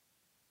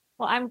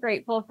 Well, I'm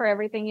grateful for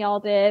everything y'all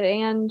did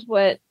and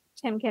what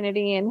Tim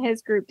Kennedy and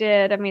his group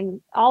did. I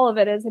mean, all of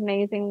it is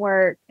amazing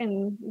work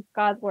and it's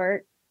God's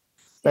work.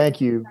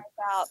 Thank you.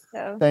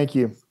 So. Thank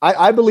you.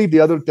 I believe the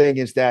other thing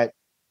is that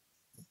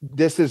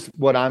this is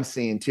what I'm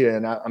seeing too.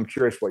 And I'm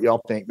curious what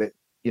y'all think, but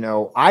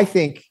I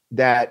think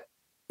that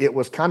it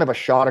was kind of a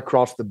shot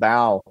across the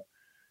bow,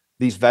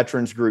 these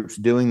veterans groups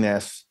doing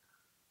this,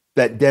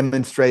 that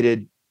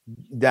demonstrated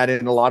that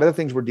in a lot of the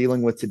things we're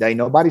dealing with today,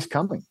 nobody's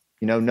coming.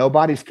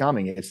 Nobody's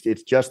coming.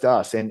 It's just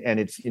us, and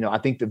it's I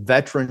think the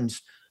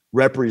veterans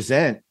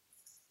represent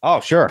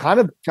kind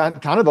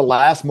of the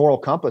last moral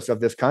compass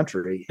of this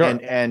country, sure.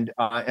 and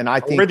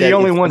I think we're the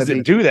only ones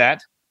that do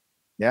that.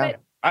 Yeah,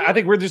 I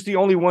think we're just the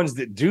only ones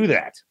that do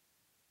that.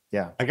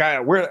 Yeah, like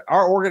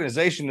our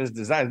organization is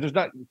designed. There's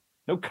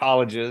no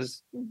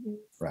colleges,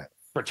 right?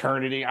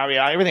 Fraternity. I mean,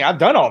 everything. I've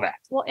done all that.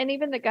 Well, and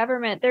even the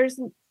government.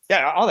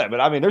 All that. But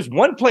I mean, there's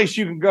one place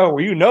you can go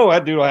where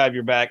that dude will have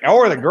your back,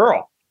 or the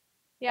girl.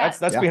 Yeah,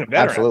 that's being a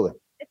veteran. Absolutely.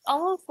 It's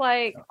almost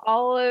like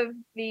all of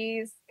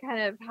these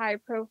kind of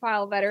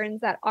high-profile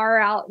veterans that are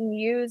out and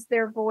use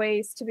their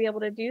voice to be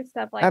able to do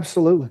stuff like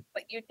absolutely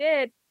what you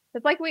did.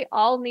 It's like we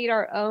all need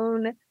our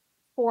own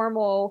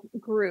formal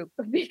group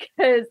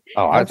because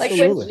like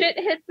when shit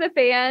hits the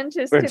fan,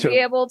 just to be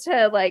able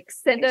to like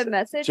send a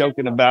message.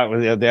 Joking about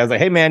with the other day, I was like,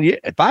 "Hey man,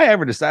 if I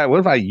ever decide, what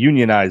if I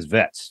unionize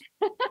vets?"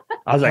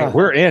 I was like,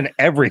 "We're in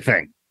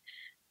everything."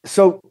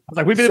 So I was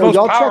like, "We've been the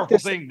most powerful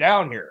thing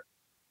down here."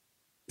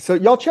 So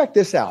y'all check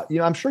this out.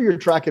 I'm sure you're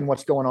tracking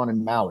what's going on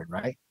in Maui,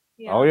 right?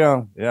 Yeah. Oh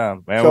yeah,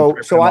 man.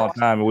 So all the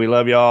time. We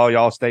love y'all.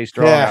 Y'all stay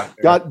strong. Yeah,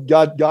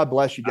 God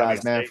bless you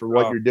guys, man, for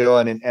what you're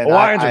doing. And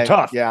Hawaiians are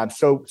tough. Yeah, I'm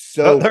so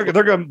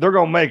they're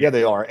gonna make it. Yeah,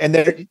 they are, and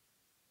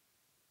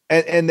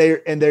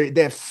they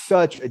have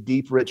such a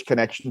deep, rich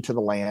connection to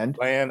the land.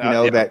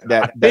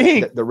 That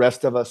the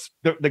rest of us,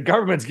 the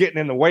government's getting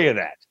in the way of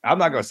that. I'm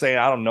not gonna say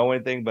I don't know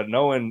anything, but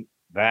knowing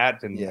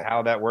that and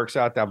how that works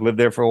out, I've lived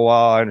there for a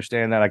while. I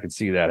understand that. I can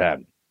see that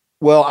happening.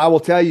 Well, I will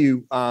tell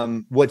you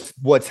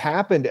what's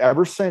happened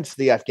ever since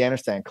the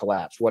Afghanistan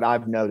collapse. What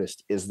I've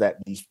noticed is that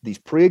these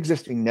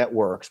pre-existing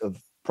networks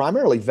of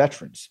primarily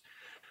veterans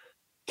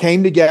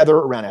came together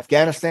around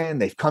Afghanistan.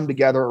 They've come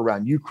together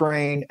around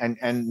Ukraine,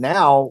 and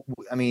now,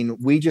 I mean,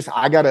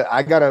 I got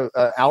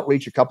a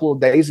outreach a couple of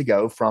days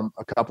ago from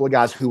a couple of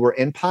guys who were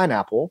in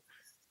Pineapple,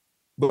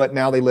 but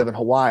now they live in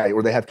Hawaii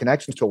or they have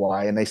connections to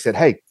Hawaii, and they said,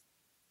 "Hey,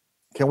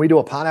 can we do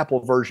a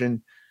Pineapple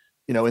version,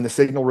 in the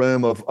signal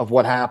room of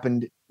what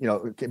happened,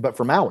 but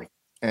for Maui?"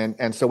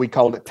 And so we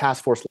called it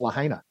Task Force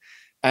Lahaina.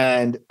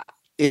 And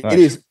it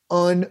is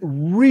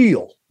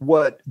unreal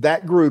what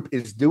that group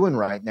is doing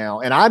right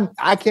now. And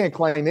I can't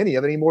claim any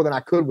of it any more than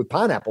I could with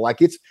Pineapple. Like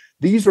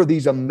these are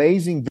these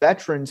amazing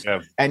veterans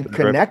and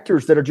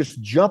connectors that are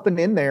just jumping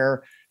in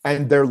there,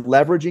 and they're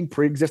leveraging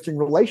pre-existing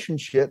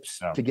relationships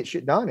to get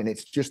shit done. And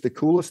it's just the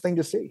coolest thing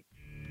to see.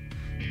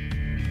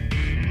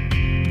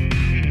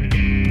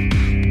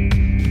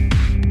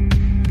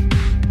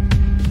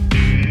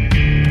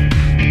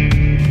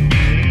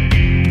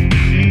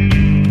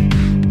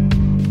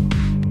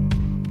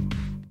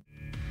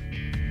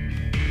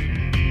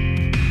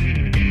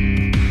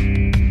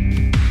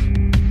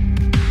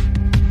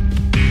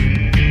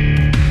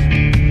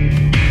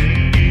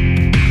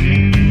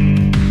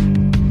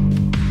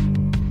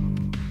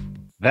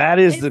 That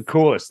is the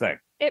coolest thing.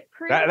 It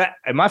proves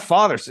and my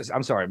father says,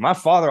 I'm sorry, my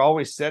father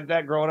always said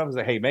that growing up. He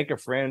said, "Hey, make a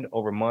friend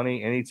over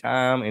money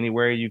anytime,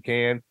 anywhere you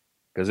can,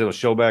 because it'll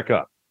show back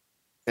up."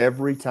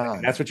 Every time.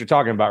 And that's what you're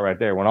talking about right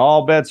there. When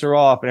all bets are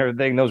off and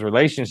everything, those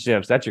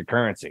relationships, that's your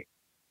currency.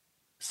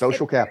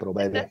 Social capital,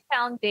 baby. The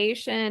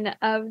foundation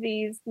of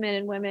these men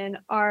and women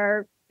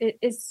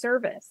is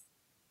service.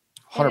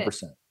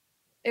 100%.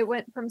 it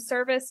went from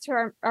service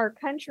to our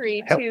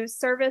country to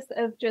service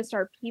of just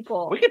our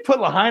people. We could put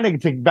Lahaina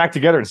back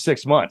together in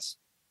 6 months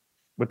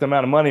with the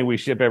amount of money we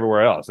ship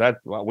everywhere else.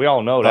 We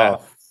all know that.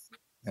 Oh,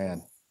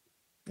 man.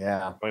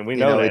 Yeah. I mean, we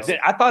know that.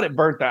 I thought it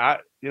burnt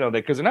out,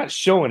 because they're not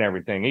showing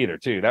everything either,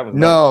 too. That was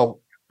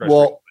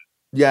well,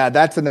 yeah,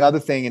 that's another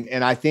thing.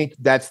 And I think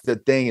that's the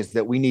thing is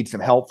that we need some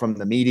help from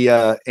the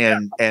media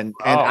and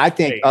I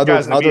think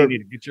other need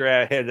to get your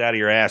heads out of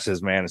your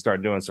asses, man, and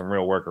start doing some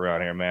real work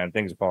around here, man.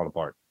 Things are falling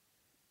apart.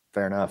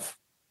 Fair enough.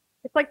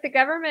 It's like the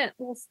government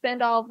will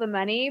spend all of the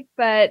money,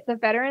 but the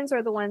veterans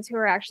are the ones who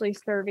are actually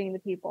serving the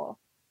people.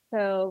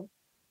 So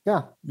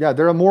yeah,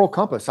 they're a moral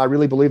compass. I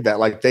really believe that.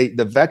 Like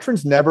the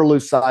veterans never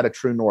lose sight of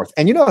true north.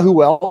 And you know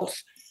who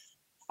else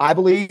I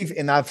believe,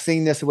 and I've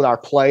seen this with our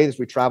play as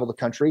we travel the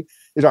country,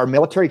 is our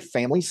military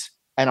families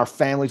and our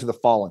families of the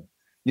fallen.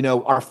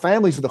 Our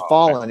families of the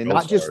fallen, and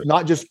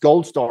not just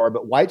Gold Star,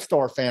 but White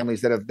Star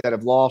families that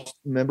have lost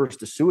members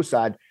to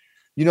suicide.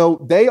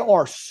 They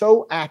are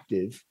so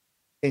active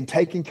in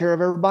taking care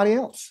of everybody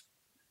else.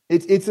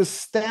 It's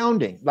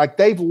astounding. Like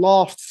they've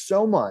lost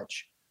so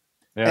much,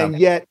 and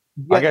yet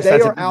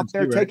they are out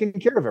there taking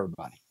care of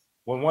everybody.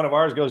 When one of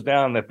ours goes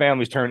down, the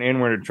families turn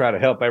inward to try to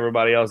help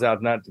everybody else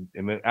out.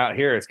 Out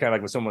here, it's kind of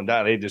like when someone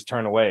died, they just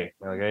turn away.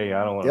 They're like, hey,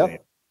 I don't want to.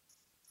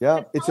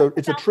 Yeah,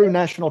 it's a true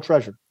national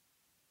treasure.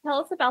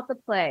 Tell us about the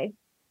play.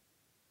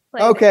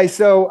 Okay,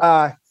 so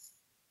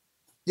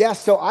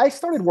so I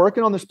started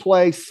working on this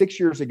play 6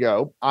 years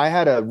ago. I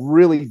had a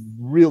really,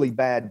 really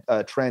bad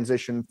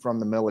transition from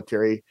the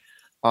military.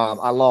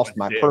 I lost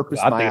my purpose.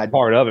 I think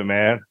part of it,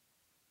 man.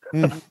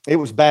 It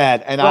was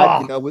bad. And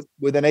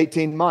within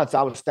 18 months,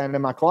 I was standing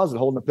in my closet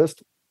holding a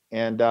pistol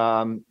and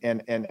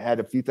had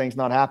a few things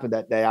not happen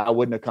that day. I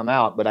wouldn't have come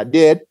out, but I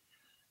did.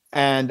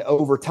 And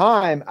over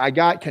time, I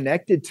got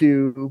connected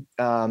to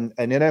an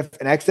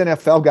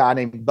ex-NFL guy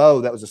named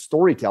Bo that was a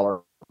storyteller,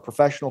 a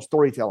professional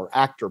storyteller,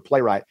 actor,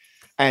 playwright.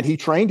 And he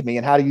trained me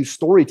in how to use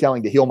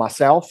storytelling to heal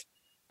myself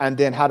and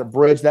then how to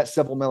bridge that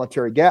civil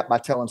military gap by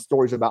telling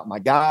stories about my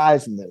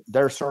guys and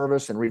their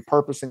service and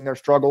repurposing their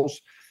struggles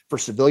for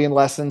civilian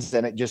lessons.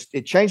 And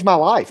it changed my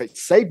life. It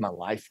saved my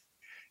life.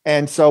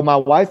 And so my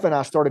wife and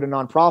I started a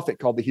nonprofit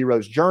called The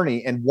Hero's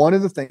Journey. And one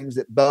of the things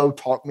that Bo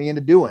talked me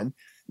into doing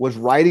was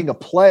writing a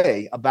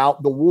play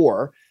about the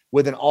war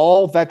with an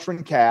all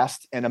veteran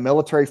cast and a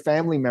military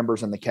family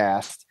members in the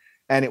cast.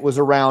 And it was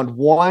around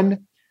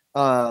one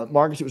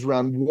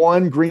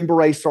Green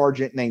Beret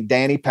sergeant named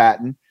Danny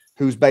Patton,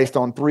 who's based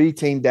on 3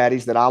 teen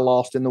daddies that I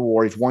lost in the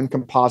war. He's one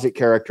composite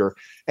character,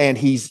 and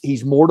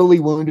he's mortally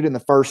wounded in the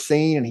first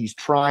scene, and he's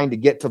trying to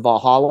get to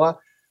Valhalla,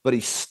 but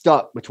he's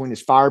stuck between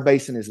his fire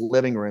base and his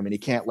living room, and he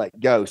can't let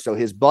go. So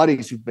his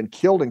buddies who've been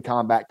killed in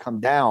combat come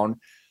down,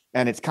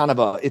 and it's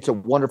a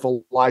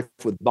wonderful life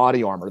with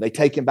body armor. They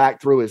take him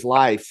back through his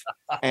life,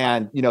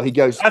 and he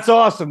goes. That's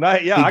awesome.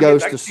 He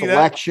goes to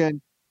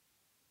selection.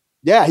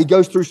 Yeah, he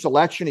goes through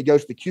selection. He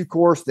goes to the Q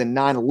course, then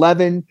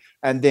 9/11,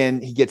 and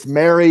then he gets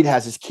married,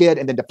 has his kid,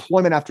 and then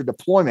deployment after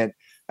deployment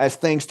as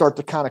things start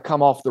to kind of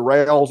come off the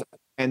rails.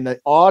 And the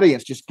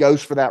audience just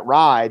goes for that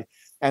ride,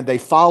 and they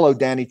follow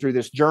Danny through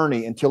this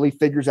journey until he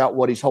figures out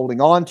what he's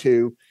holding on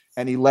to,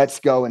 and he lets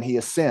go and he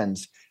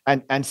ascends.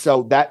 And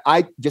so that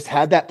I just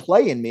had that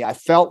play in me. I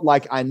felt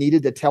like I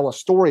needed to tell a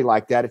story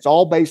like that. It's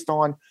all based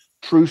on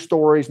true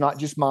stories, not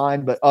just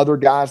mine, but other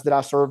guys that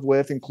I served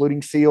with,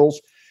 including SEALs.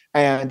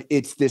 And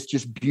it's this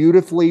just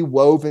beautifully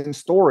woven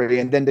story.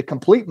 And then to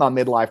complete my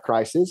midlife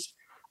crisis,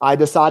 I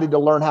decided to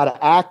learn how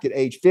to act at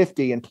age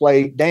 50 and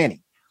play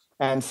Danny.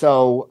 And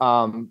so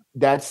and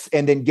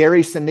then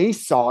Gary Sinise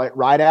saw it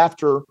right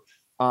after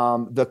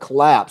the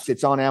collapse.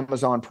 It's on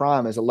Amazon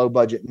Prime as a low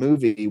budget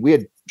movie. We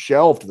had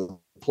shelved the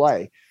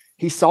play.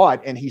 He saw it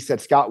and he said,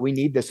 Scott, we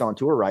need this on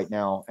tour right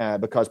now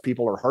because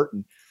people are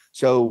hurting.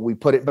 So we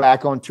put it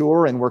back on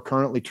tour, and we're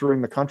currently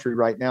touring the country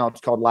right now.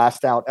 It's called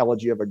Last Out,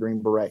 Elegy of a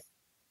Green Beret.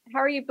 How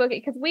are you booking?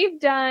 Because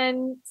we've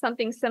done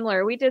something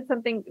similar. We did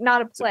something,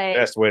 not a play. It's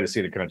the best way to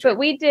see the country. But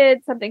we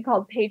did something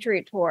called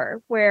Patriot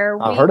Tour,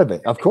 where I've heard of it,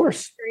 of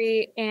course.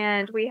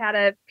 And we had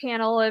a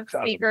panel of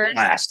speakers.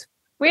 Blast.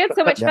 We had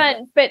so much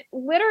fun. But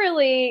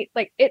literally,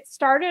 it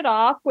started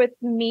off with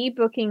me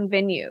booking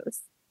venues.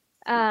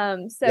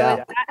 Is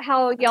that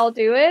how y'all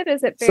do it?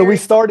 Is it so we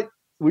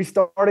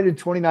started in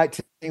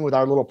 2019 with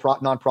our little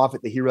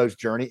nonprofit, The Hero's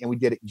Journey, and we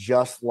did it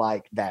just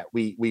like that.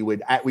 We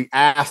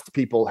asked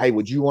people, hey,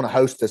 would you want to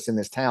host us in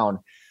this town?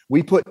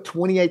 We put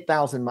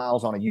 28,000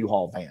 miles on a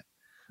U-Haul van.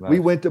 Nice. We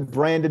went to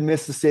Brandon,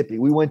 Mississippi.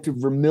 We went to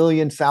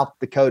Vermilion, South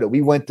Dakota.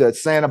 We went to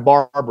Santa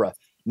Barbara,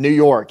 New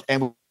York.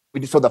 And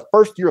so the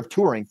first year of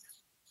touring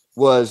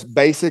was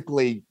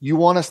basically, you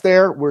want us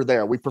there, we're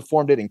there. We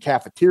performed it in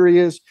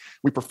cafeterias.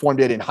 We performed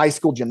it in high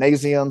school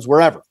gymnasiums,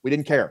 wherever. We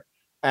didn't care.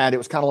 And it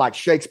was kind of like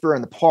Shakespeare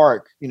in the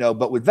Park,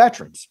 but with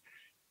veterans.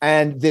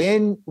 And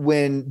then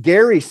when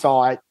Gary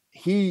saw it,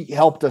 he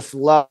helped us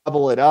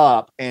level it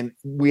up, and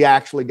we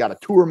actually got a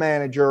tour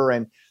manager.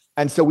 And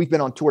so we've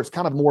been on tour. It's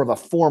kind of more of a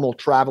formal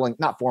traveling,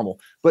 not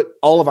formal, but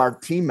all of our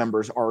team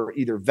members are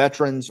either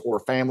veterans or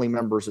family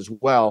members as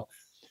well.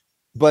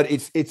 but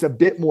it's a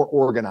bit more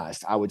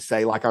organized, I would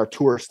say, like our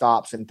tour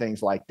stops and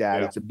things like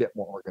that. It's a bit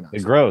more organized.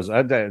 It grows.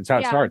 That's how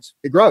it starts.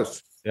 It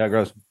grows. Yeah, it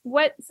grows.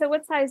 What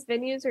size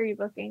venues are you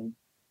booking?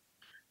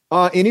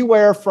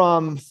 Anywhere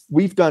from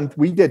we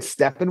did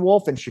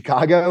Steppenwolf in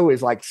Chicago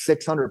is like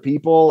 600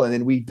 people. And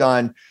then we've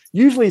done,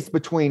 usually it's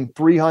between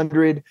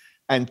 300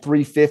 and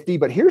 350.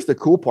 But here's the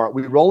cool part.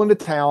 We roll into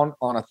town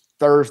on a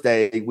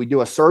Thursday. We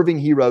do a Serving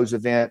Heroes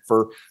event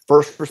for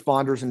first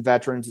responders and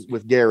veterans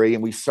with Gary,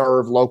 and we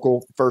serve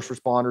local first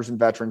responders and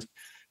veterans.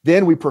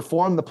 Then we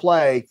perform the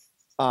play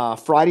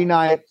Friday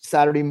night,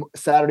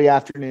 Saturday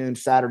afternoon,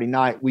 Saturday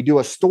night. We do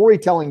a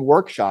storytelling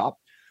workshop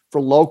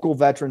for local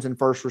veterans and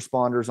first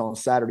responders on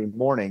Saturday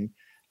morning.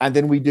 And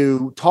then we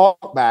do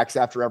talkbacks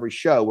after every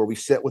show where we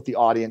sit with the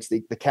audience,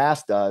 the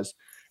cast does,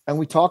 and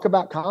we talk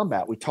about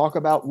combat. We talk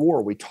about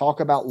war. We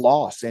talk about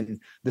loss. And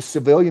the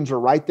civilians are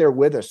right there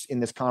with us in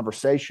this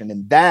conversation.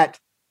 And that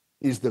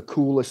is the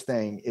coolest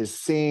thing, is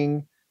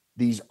seeing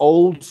these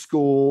old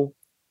school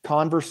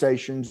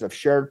conversations of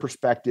shared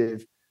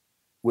perspective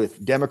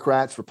with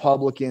Democrats,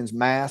 Republicans,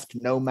 masked,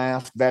 no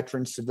mask,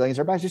 veterans, civilians.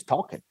 Everybody's just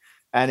talking.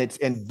 And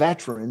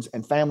veterans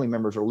and family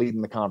members are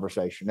leading the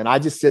conversation. And I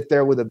just sit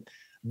there with a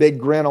big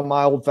grin on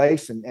my old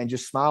face and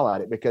just smile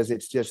at it, because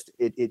it's just,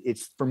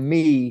 it's for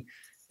me,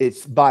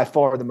 it's by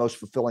far the most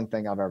fulfilling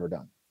thing I've ever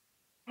done.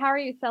 How are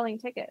you selling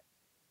tickets?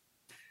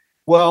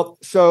 Well,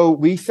 so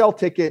we sell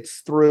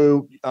tickets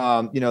through,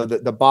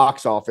 the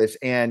box office,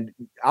 and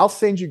I'll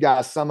send you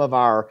guys some of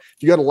if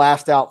you go to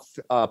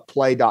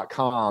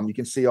lastoutplay.com, you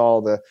can see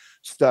all the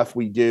stuff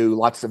we do,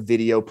 lots of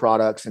video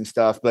products and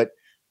stuff, but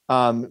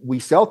we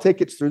sell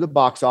tickets through the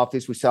box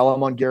office. We sell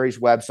them on Gary's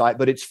website,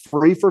 but it's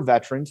free for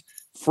veterans,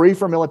 free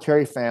for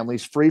military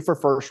families, free for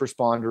first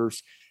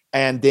responders.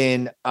 And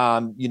then,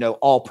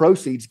 all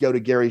proceeds go to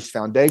Gary's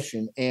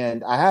foundation.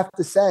 And I have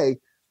to say,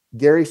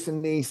 Gary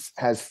Sinise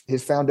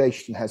his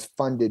foundation has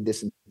funded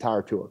this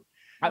entire tour.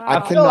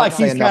 I feel like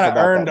he's kind of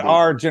earned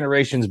our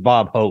generation's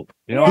Bob Hope.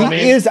 You know what I mean?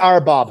 He is our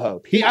Bob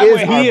Hope. He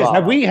is.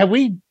 Have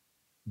we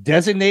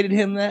designated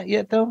him that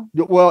yet, though?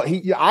 Well,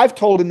 I've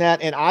told him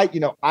that, and I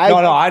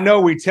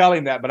know we tell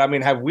him that, but I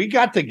mean, have we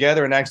got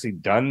together and actually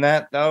done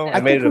that though?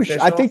 I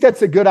think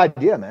that's a good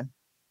idea, man.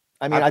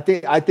 I mean, I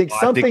think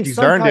he's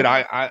earned it.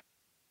 I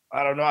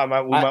don't know.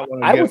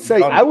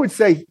 I would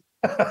say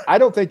I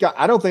don't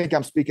think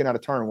I'm speaking out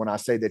of turn when I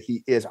say that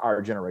he is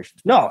our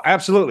generation. No,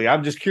 absolutely.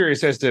 I'm just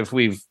curious as to if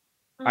we've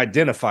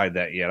identified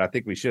that yet. I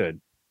think we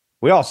should.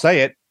 We all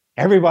say it.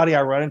 Everybody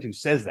I run into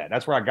says that.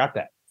 That's where I got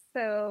that.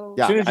 So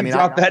as soon as you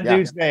drop that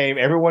dude's name,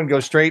 everyone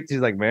goes straight to,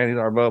 he's like, man, he's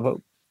our Bob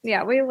Hope.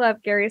 Yeah, we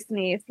love Gary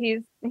Sinise. He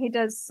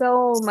does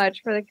so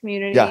much for the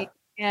community. Yeah.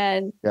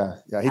 And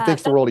he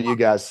thinks the world of you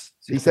guys.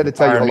 He said to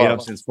tell you hello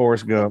since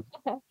Forrest Gump.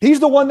 He's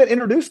the one that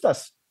introduced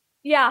us.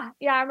 Yeah,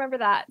 I remember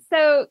that.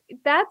 So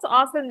that's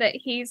awesome that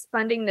he's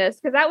funding this,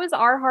 because that was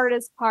our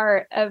hardest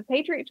part of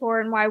Patriot Tour,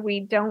 and why we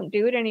don't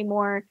do it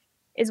anymore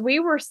is we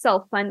were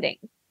self-funding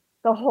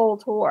the whole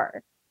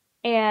tour.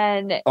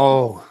 And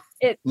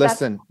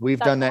we've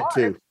done that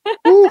hard.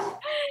 too.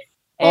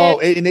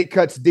 And it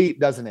cuts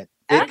deep, doesn't it?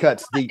 It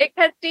cuts deep. It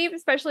cuts deep,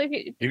 especially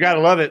if you gotta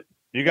love it.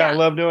 You gotta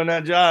love doing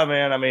that job,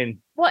 man. I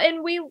mean, well,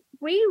 and we man.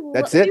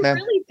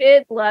 really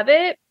did love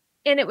it,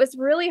 and it was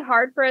really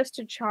hard for us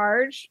to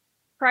charge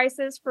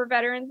prices for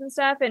veterans and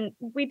stuff, and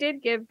we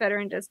did give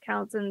veteran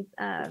discounts and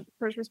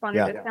first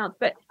responder discounts,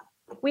 but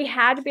we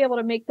had to be able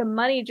to make the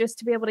money just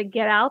to be able to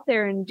get out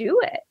there and do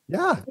it.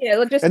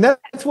 And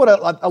that's what a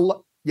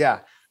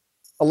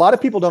lot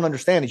of people don't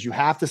understand is you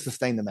have to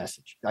sustain the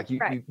message. Like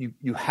you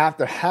have,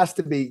 there has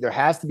to be,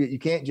 you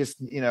can't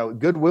just,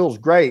 goodwill's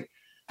great.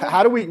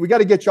 How do we got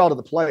to get y'all to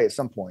the play at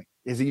some point?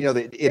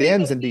 It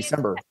ends in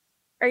December.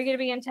 Are you going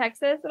to be in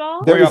Texas at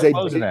all? We're going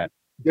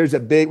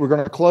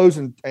to close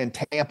in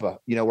Tampa,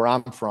 where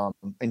I'm from,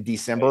 in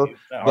December.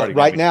 But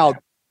right now,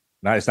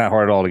 it's not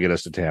hard at all to get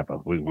us to Tampa.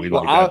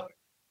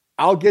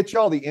 I'll get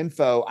y'all the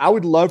info. I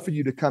would love for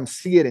you to come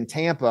see it in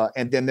Tampa.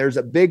 And then there's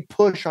a big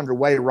push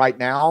underway right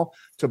now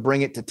to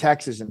bring it to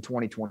Texas in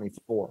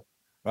 2024.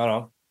 I don't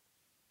know.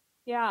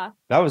 Yeah.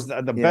 That was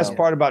the best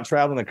part about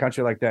traveling the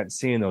country like that and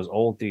seeing those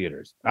old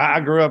theaters. I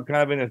grew up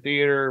kind of in a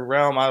theater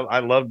realm. I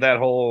loved that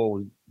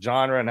whole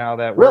genre and how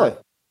that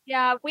worked.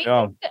 Yeah, we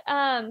did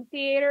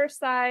theater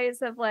size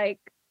of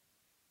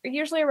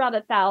usually around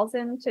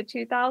 1,000 to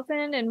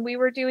 2,000, and we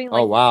were doing we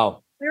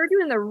were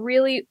doing the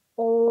really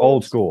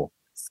old school,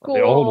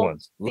 the old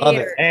ones. Love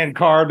it, and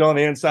carved on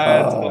the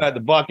inside, had the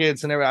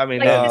buckets and everything. I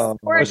mean,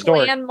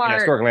 historic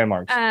landmarks.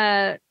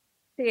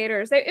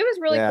 Theaters. It was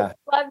really cool.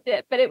 Loved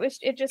it, but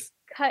it just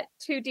cut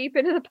too deep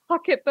into the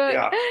pocketbook.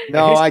 Yeah.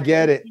 No, I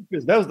get it.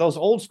 Those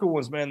old school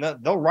ones, man,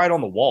 they'll write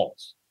on the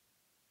walls.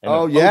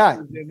 And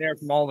in there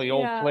from all the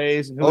old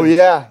plays.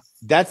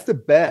 That's the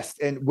best.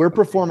 And we're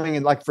performing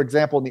in, for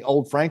example, in the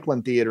old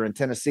Franklin Theater in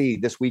Tennessee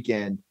this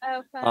weekend.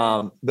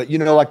 But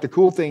the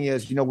cool thing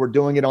is, we're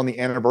doing it on the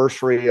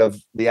anniversary of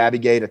the Abbey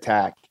Gate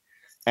attack.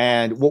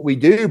 And what we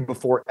do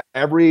before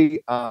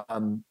every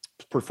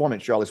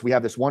performance, Charlie, is we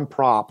have this one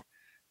prop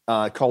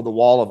called the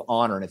Wall of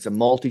Honor, and it's a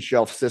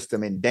multi-shelf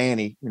system. And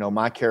Danny,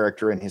 my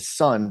character, and his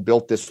son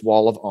built this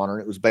Wall of Honor.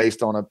 It was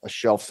based on a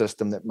shelf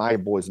system that my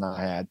boys and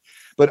I had,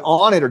 but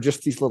on it are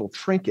just these little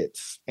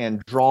trinkets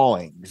and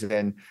drawings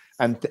and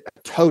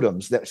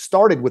totems that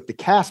started with the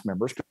cast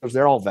members, because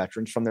they're all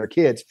veterans from their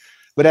kids.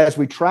 But as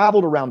we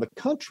traveled around the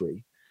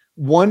country,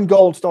 one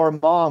Gold Star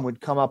mom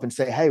would come up and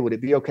say, "Hey, would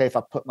it be okay if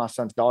I put my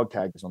son's dog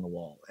tags on the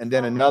wall?" And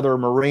then another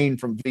Marine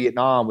from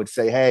Vietnam would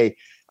say, "Hey,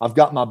 I've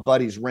got my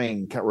buddy's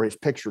ring or his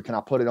picture. Can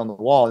I put it on the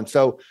wall?" And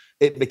so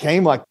it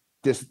became like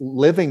this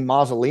living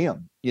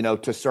mausoleum,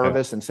 to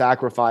service and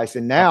sacrifice.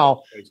 And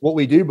now what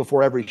we do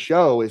before every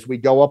show is we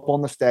go up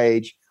on the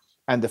stage,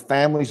 and the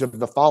families of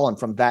the fallen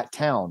from that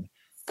town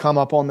come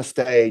up on the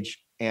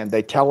stage, and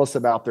they tell us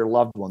about their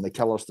loved one. They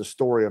tell us the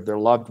story of their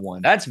loved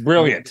one. That's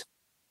brilliant.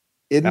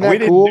 Isn't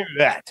that cool? We didn't do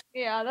that.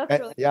 Yeah,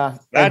 that's really yeah.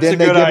 That's a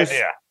good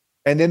idea.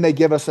 And then they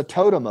give us a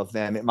totem of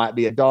them. It might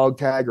be a dog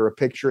tag or a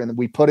picture, and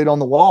we put it on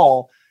the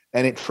wall,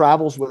 and it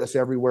travels with us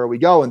everywhere we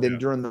go. And then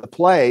during the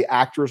play,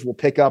 actors will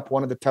pick up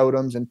one of the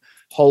totems and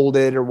hold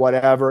it or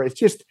whatever.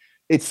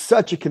 It's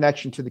such a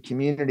connection to the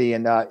community.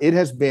 And it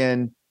has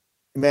been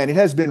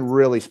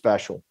really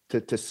special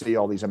to see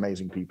all these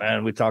amazing people.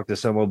 Man, we talked to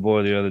some old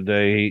boy the other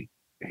day.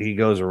 He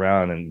goes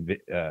around and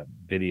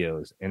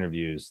videos,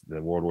 interviews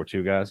the World War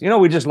II guys.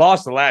 We just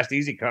lost the last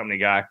Easy Company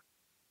guy.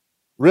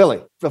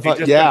 Really?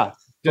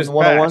 Just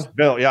one-on-one.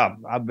 Bill, yeah.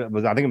 I think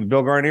it was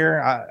Bill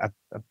Garnier. I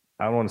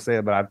don't want to say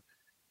it, but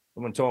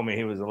someone told me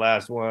he was the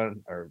last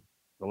one, or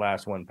the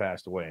last one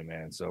passed away,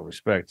 man. So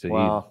respect to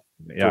wow.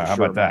 Yeah, how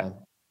about that? Man.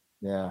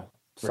 Yeah,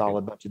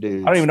 solid bunch of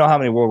dudes. I don't even know how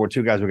many World War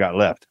II guys we got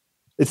left.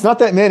 It's not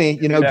that many.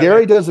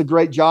 Gary does a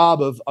great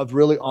job of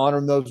really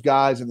honoring those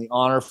guys and the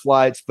honor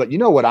flights. But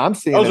what I'm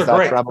seeing those as are I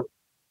great. travel,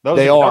 those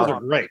are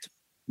great.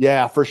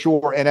 Yeah, for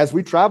sure. And as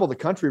we travel the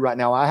country right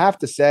now, I have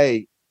to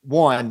say,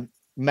 one,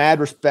 mad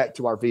respect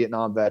to our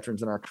Vietnam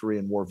veterans and our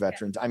Korean War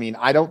veterans. I mean,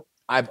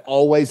 I've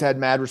always had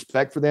mad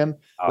respect for them,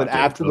 but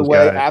after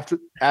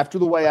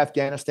the way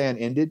Afghanistan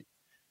ended,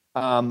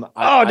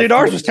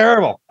 ours was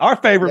terrible. Our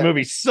favorite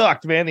movie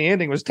sucked, man. The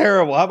ending was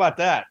terrible. How about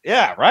that?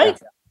 Yeah, right.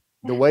 Yeah.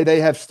 The way they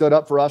have stood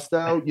up for us,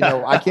 though,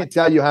 I can't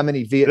tell you how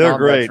many Vietnam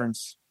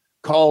veterans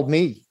called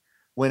me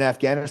when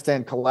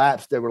Afghanistan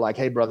collapsed. They were like,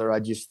 "Hey, brother,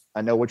 I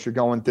know what you're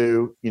going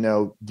through.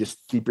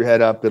 Just keep your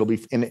head up. It'll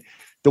be." And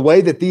the way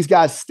that these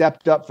guys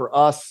stepped up for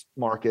us,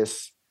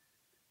 Marcus,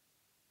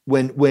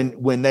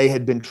 when they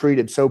had been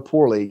treated so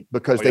poorly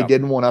because they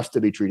didn't want us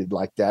to be treated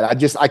like that.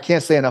 I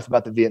can't say enough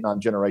about the Vietnam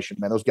generation,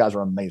 man. Those guys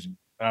are amazing.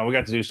 We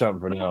got to do something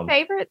for them. My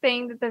favorite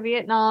thing that the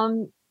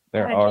Vietnam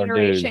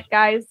generation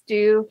guys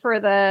do for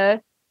the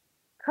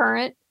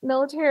current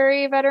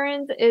military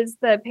veterans is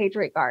the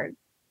Patriot Guard.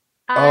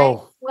 I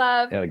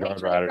love the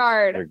Patriot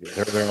Guard.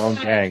 They're their own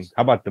gang.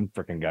 How about them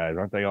freaking guys?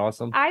 Aren't they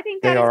awesome? I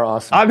think they are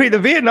awesome. I mean, the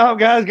Vietnam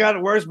guys got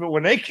it worse, but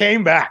when they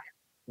came back,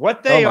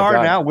 what they are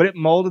now, what it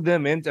molded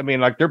them into, I mean,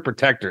 like they're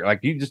protector. Like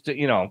you just,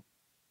 And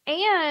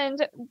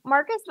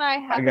Marcus and I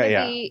happened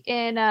to be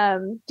in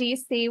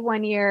DC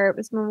one year. It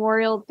was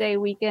Memorial Day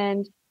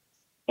weekend,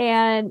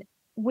 and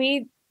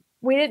we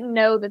didn't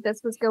know that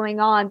this was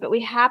going on, but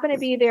we happened to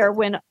be there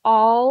when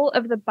all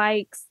of the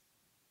bikes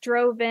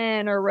drove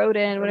in or rode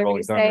in, whatever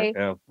you say.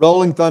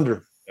 Rolling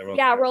Thunder.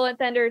 Rolling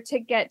Thunder to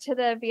get to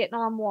the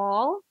Vietnam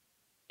Wall.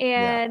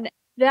 And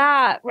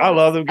I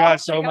love them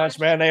guys so much,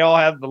 man. They all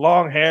have the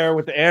long hair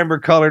with the amber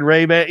colored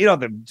Ray-Ban. That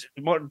made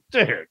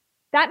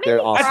me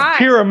awesome. That's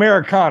pure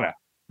Americana.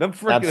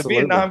 The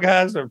Vietnam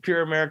guys are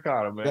pure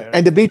Americana, man.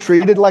 And to be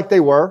treated like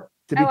they were,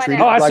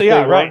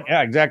 right?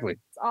 Yeah, exactly.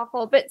 It's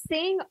awful. But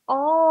seeing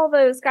all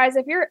those guys,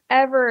 if you're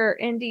ever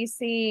in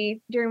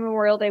DC during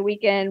Memorial Day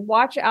weekend,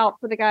 watch out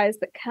for the guys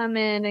that come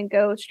in and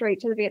go straight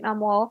to the Vietnam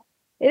Wall.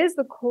 It is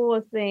the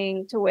coolest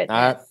thing to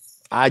witness.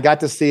 I got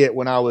to see it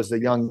when I was a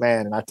young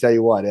man, and I tell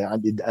you what,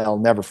 I'll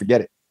never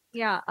forget it.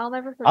 Yeah, I'll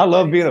never forget. I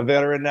love being a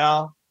veteran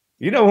now.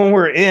 When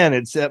we're in,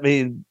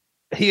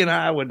 he and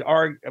I would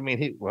argue. I mean,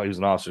 he was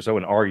an officer, so I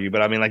wouldn't argue,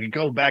 but I mean, like it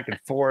goes back and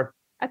forth.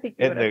 I think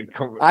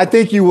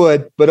you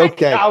would, but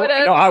okay. I would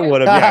have. Yeah, I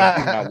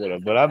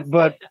would have.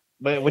 But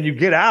when you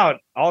get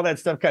out, all that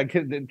stuff kind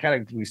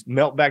of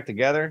melt back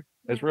together.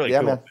 It's really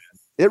cool. Man.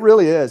 It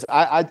really is.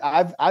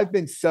 I've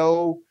been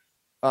so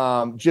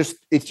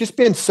it's just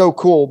been so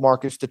cool,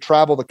 Marcus, to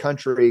travel the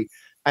country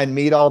and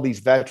meet all these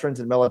veterans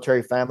and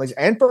military families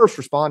and first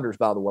responders,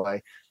 by the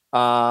way,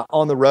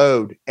 on the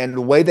road, and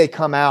the way they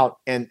come out.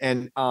 And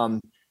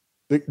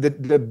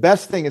the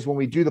best thing is when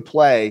we do the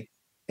play,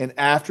 and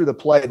after the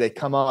play, they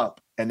come up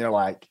and they're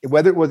like,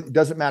 it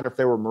doesn't matter if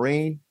they were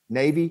Marine,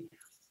 Navy,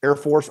 Air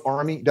Force,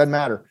 Army, doesn't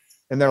matter.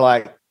 And they're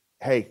like,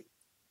 "Hey,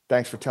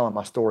 thanks for telling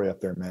my story up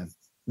there, man."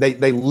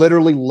 They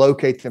literally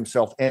locate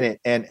themselves in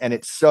it. And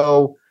it's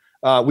so,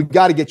 we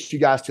got to get you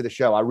guys to the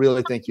show. I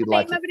really think you'd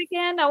like it. Name of it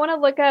again? I want to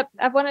look up.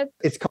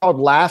 It's called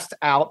Last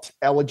Out,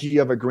 Elegy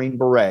of a Green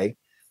Beret.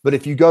 But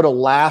if you go to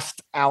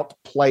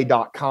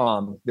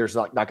lastoutplay.com, there's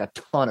like a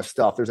ton of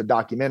stuff. There's a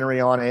documentary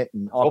on it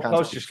and all kinds of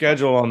stuff. Post your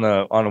schedule on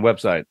the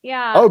website.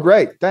 Yeah. Oh,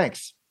 great.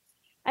 Thanks.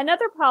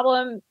 Another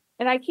problem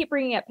and I keep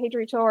bringing up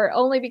Patriot Tour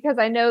only because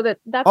I know that's.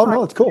 Oh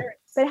no, it's cool.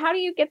 But how do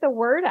you get the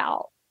word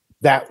out?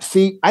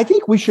 I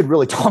think we should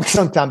really talk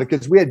sometime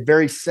because we had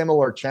very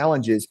similar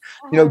challenges.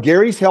 You know,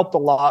 Gary's helped a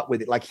lot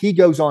with it. Like he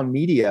goes on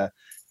media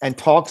and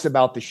talks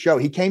about the show.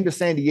 He came to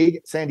San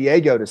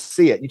Diego to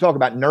see it. You talk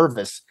about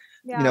nervous,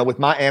 you know, with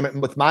my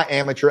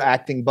amateur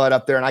acting butt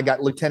up there, and I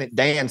got Lieutenant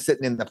Dan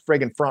sitting in the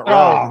friggin' front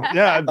row.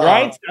 Yeah,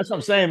 right. That's what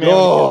I'm saying,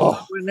 man.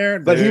 In there,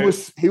 but he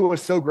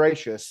was so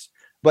gracious.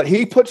 But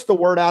he puts the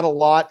word out a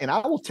lot, and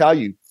I will tell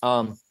you,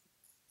 and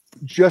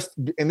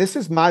this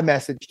is my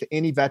message to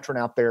any veteran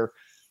out there,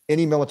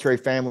 any military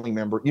family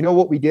member. You know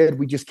what we did?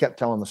 We just kept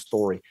telling the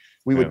story.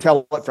 We would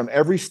tell it from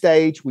every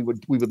stage. We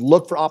would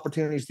look for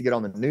opportunities to get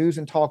on the news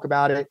and talk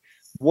about it.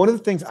 One of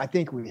the things I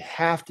think we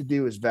have to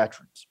do as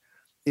veterans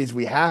is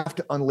we have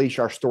to unleash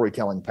our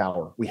storytelling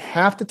power. We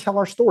have to tell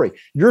our story,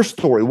 your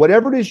story,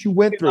 whatever it is you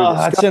went through.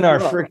 That's in our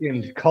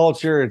freaking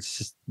culture. It's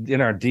just in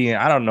our DNA.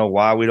 I don't know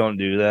why we don't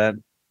do that.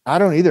 I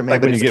don't either, man.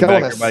 Like when you get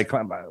back, everybody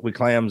we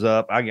clams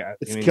up.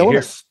 It's killing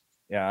us.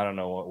 Yeah, I don't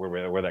know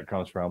where that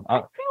comes from.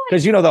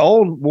 Because the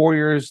old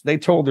warriors, they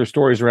told their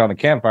stories around the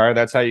campfire.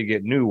 That's how you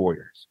get new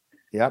warriors.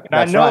 Yep. And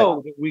I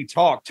know that we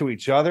talk to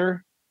each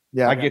other.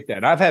 Yeah, I get that.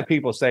 And I've had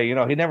people say,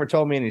 he never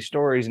told me any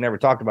stories. He never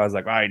talked about it. It's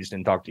like, I just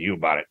didn't talk to you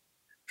about it.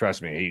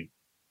 Trust me,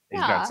 he's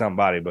got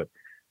somebody. But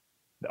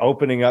the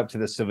opening up to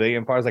the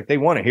civilian part is like they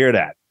want to hear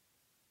that,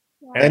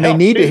 and they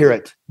need to hear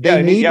it.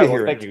 They need to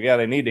hear it. Thank you. Yeah,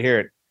 they need to hear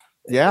it.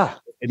 Yeah.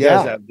 It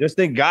does that. Just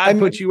think God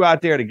put you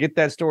out there to get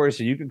that story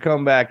so you can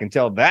come back and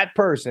tell that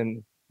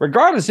person,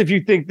 regardless if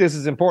you think this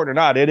is important or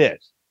not, it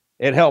is.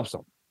 It helps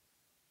them.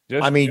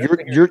 Your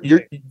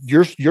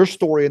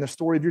story and the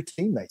story of your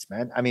teammates,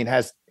 man. I mean,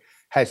 has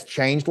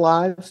changed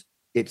lives.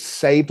 It's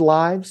saved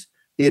lives.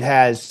 It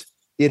has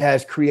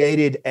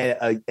created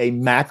a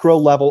macro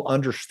level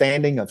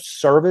understanding of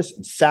service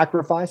and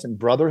sacrifice and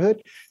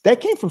brotherhood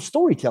that came from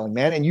storytelling,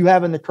 man. And you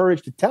having the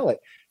courage to tell it.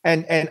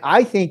 And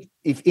I think,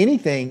 if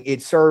anything,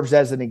 it serves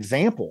as an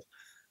example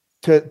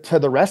to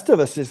the rest of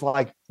us. Is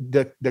like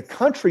the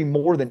country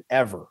more than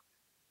ever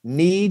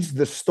needs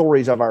the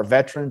stories of our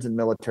veterans and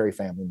military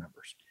family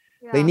members.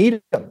 Yeah. They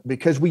need them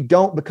because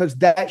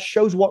that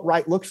shows what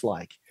right looks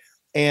like.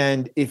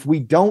 And if we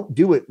don't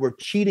do it, we're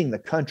cheating the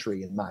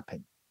country, in my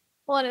opinion.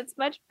 Well, and it's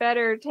much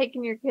better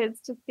taking your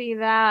kids to see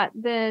that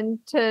than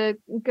to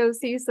go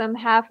see some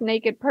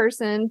half-naked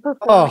person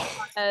performing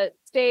on a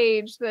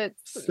stage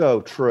that's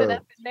so true.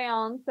 Up and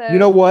down. So you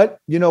know what?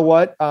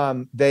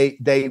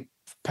 They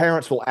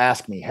parents will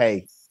ask me,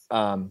 "Hey,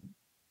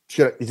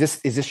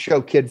 is this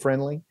show kid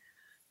friendly?"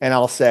 And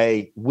I'll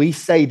say, "We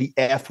say the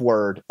F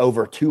word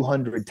over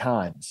 200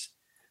 times,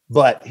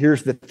 but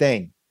here's the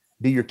thing: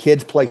 do your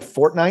kids play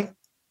Fortnite?"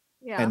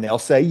 Yeah. And they'll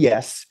say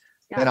yes.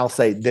 Yeah. And I'll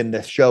say, then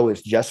the show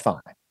is just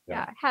fine.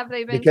 Yeah. Have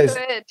they been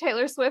to a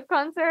Taylor Swift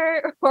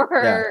concert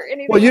or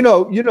anything? Well,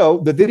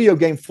 the video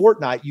game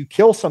Fortnite, you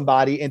kill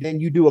somebody and then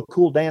you do a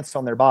cool dance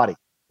on their body.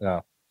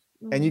 Yeah.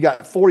 And you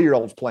got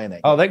 4-year-olds playing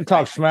that. Oh, they can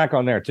talk smack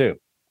on there too.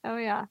 Oh,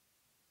 yeah.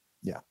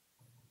 Yeah.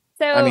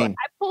 So I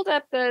pulled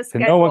up the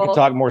schedule. No one can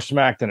talk more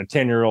smack than a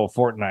 10-year-old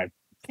Fortnite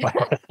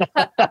player.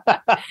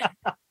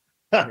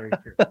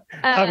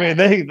 I mean,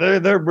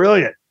 they're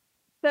brilliant.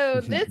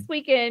 So this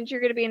weekend, you're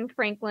going to be in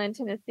Franklin,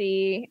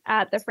 Tennessee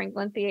at the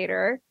Franklin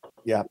Theater.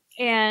 Yeah.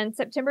 And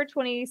September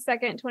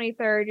 22nd,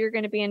 23rd, you're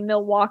going to be in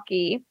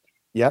Milwaukee.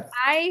 Yep.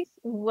 I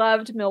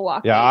loved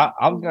Milwaukee. Yeah,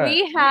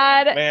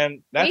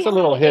 that's a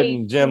little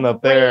hidden gem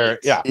up there.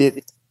 Yeah.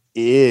 It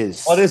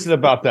is. What is it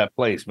about that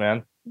place,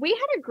 man? We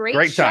had a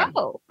great time.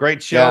 show.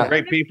 Great show,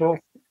 great people.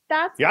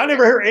 I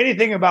never heard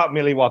anything about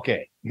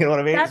Milwaukee. You know what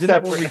I mean? Is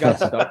that where we got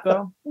stuck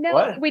though?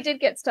 No, we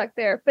did get stuck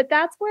there, but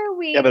that's where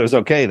we. Yeah, but it was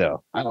okay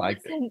though. I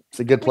liked it. It's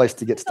a good place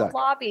to get stuck. The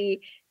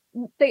lobby,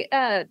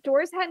 the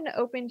doors hadn't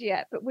opened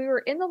yet, but we were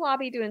in the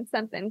lobby doing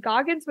something.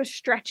 Goggins was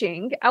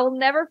stretching. I will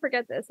never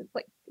forget this. It's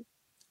like.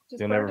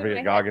 You'll never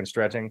forget Goggins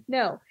stretching.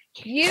 No,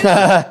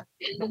 I'll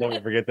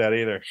never forget that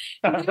either.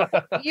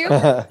 You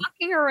were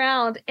walking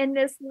around, and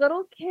this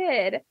little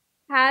kid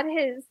had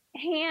his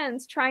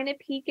hands trying to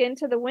peek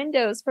into the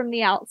windows from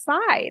the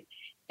outside.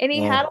 And he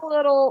had a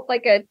little,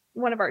 like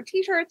one of our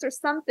t-shirts or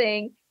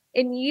something.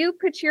 And you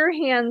put your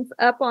hands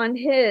up on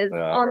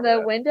on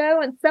the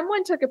window, and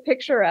someone took a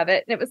picture of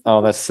it. And it was,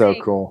 that's so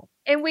cool.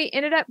 And we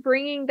ended up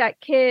bringing that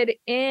kid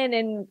in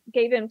and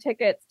gave him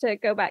tickets to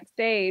go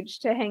backstage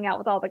to hang out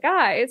with all the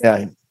guys.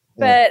 Yeah.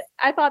 But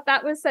I thought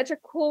that was such a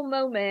cool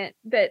moment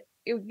that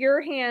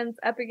your hands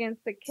up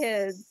against the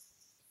kids.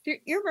 Do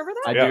you remember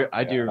that?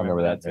 I do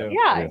remember that too.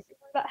 Yeah.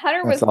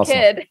 Hunter was a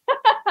kid.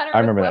 I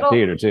remember that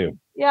theater too.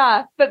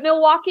 Yeah. But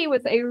Milwaukee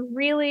was a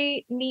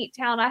really neat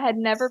town. I had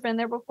never been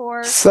there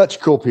before.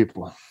 Such cool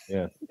people.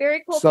 Yeah.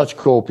 Very cool. Such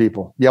cool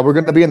people. Yeah. We're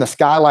going to be in the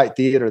Skylight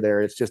Theater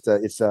there. It's just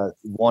it's a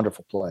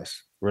wonderful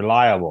place.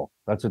 Reliable.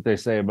 That's what they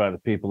say about the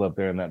people up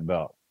there in that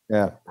belt.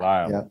 Yeah.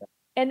 Reliable. Yeah.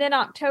 And then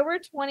October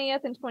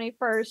 20th and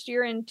 21st,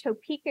 you're in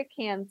Topeka,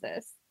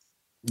 Kansas.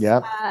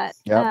 Yeah. At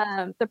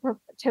the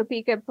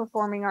Topeka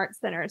Performing Arts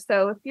Center.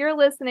 So if you're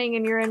listening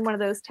and you're in one of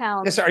those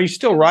towns. Yes, are you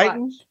still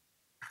writing?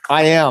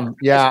 I am.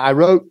 Yeah, I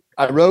wrote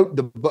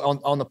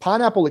on the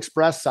Pineapple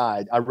Express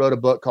side. I wrote a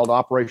book called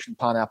Operation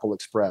Pineapple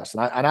Express,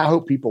 and I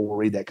hope people will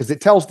read that because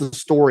it tells the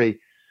story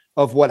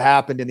of what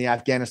happened in the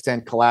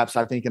Afghanistan collapse.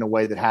 I think in a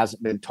way that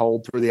hasn't been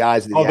told through the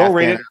eyes of the go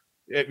read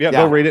it. Yeah,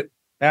 go read it.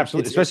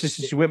 Absolutely, especially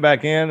since you went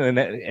back in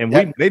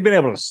and they've been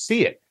able to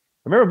see it.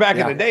 Remember back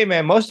in the day,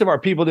 man, most of our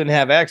people didn't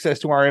have access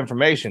to our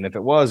information. If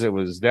it was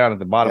down at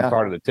the bottom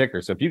part of the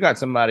ticker. So if you got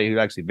somebody who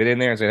actually been in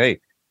there and said,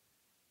 hey,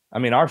 I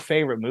mean, our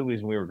favorite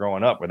movies when we were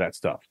growing up were that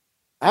stuff.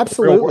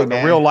 Absolutely,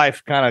 the real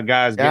life kind of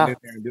guys getting in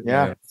there and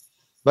doing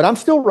But I'm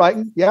still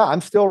writing. Yeah,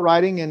 I'm still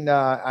writing, and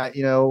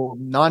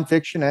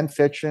nonfiction and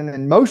fiction,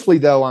 and mostly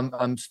though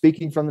I'm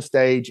speaking from the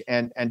stage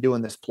and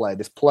doing this play.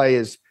 This play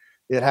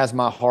it has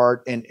my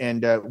heart.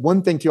 And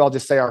one thing too, I'll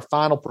just say our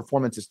final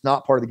performance is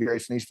not part of the Gary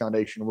Sinise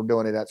Foundation. We're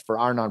doing it. That's for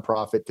our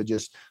nonprofit to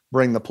just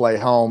bring the play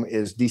home.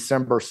 Is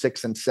December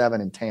 6 and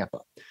 7 in Tampa.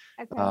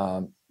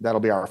 Okay.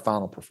 That'll be our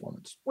final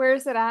performance. Where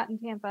is it at in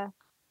Tampa?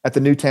 At the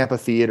New Tampa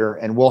Theater,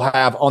 and we'll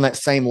have on that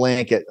same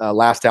link at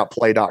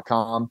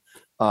lastoutplay.com.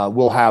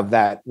 We'll have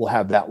that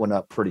one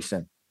up pretty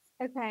soon.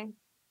 Okay.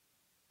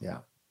 Yeah.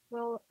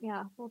 We'll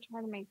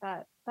try to make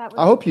that.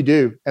 I hope you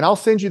do. And I'll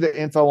send you the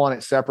info on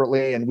it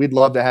separately. And we'd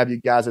love to have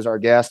you guys as our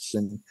guests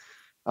and,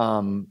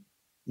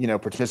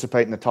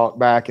 participate in the talk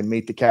back and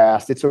meet the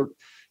cast. It's a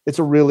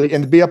really,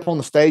 and to be up on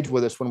the stage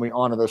with us when we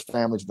honor those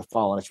families of the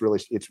fallen.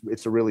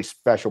 It's a really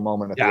special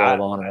moment at the Roll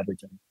of Honor and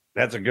everything.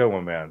 That's a good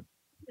one, man.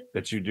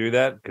 That you do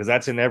that. Cause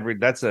that's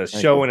a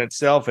show in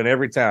itself in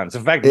every town. It's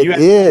the fact that you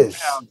have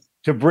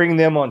to bring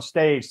them on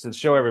stage to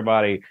show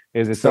everybody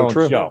is its own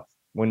show.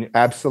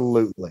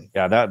 Absolutely.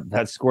 Yeah,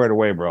 that's squared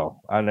away, bro.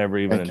 I never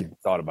even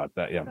thought about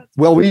that. Yeah.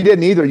 Well, we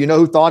didn't either. You know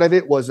who thought of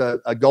it was a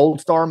Gold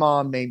Star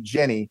mom named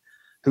Jenny,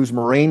 whose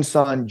Marine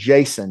son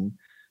Jason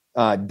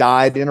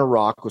died in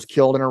Iraq, was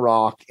killed in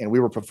Iraq, and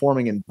we were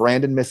performing in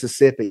Brandon,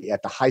 Mississippi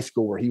at the high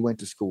school where he went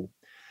to school.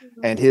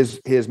 Mm-hmm. And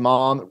his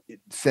mom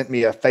sent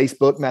me a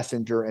Facebook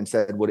Messenger and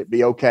said, would it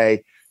be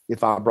okay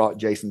if I brought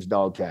Jason's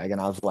dog tag?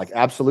 And I was like,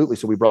 absolutely.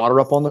 So we brought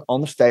her up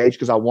on the stage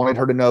because I wanted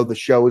her to know the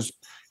show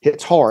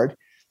hits hard.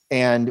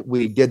 And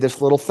we did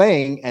this little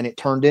thing, and it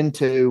turned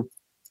into,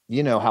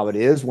 you know how it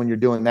is when you're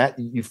doing that.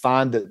 You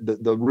find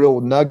the real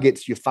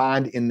nuggets you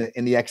find in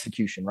the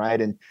execution,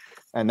 right?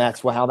 And that's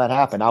how that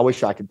happened. I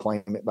wish I could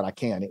claim it, but I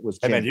can't. It was.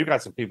 Hey man, you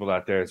got some people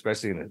out there,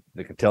 especially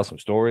that can tell some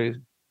stories.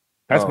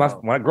 That's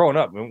when growing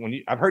up.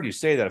 I've heard you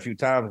say that a few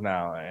times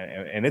now,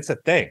 and it's a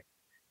thing.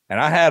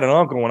 And I had an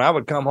uncle when I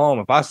would come home.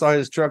 If I saw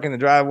his truck in the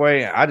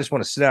driveway, I just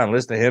want to sit down and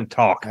listen to him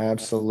talk.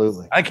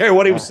 Absolutely. I don't care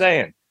what he was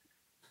saying.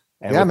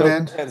 And yeah,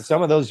 man.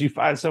 Some of those, you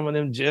find some of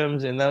them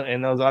gems in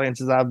those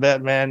audiences. I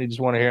bet, man, you just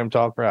want to hear him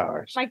talk for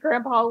hours. My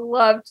grandpa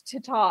loved to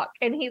talk,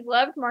 and he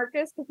loved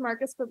Marcus because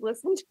Marcus would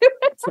listen to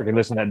it. I can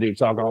listen to that dude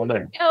talk all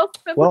day.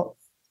 Well,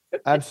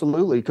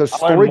 absolutely, because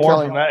storytelling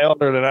more from that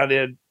elder than I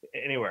did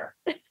anywhere.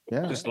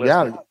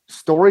 Yeah,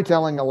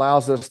 storytelling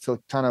allows us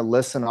to kind of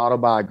listen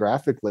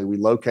autobiographically. We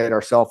locate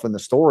ourselves in the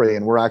story,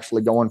 and we're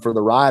actually going for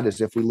the ride as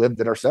if we lived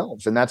it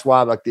ourselves. And that's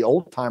why, like the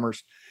old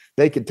timers,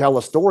 they could tell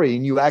a story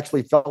and you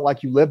actually felt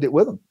like you lived it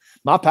with them.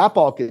 My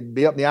papa could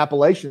be up in the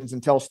Appalachians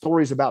and tell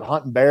stories about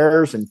hunting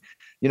bears and,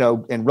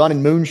 and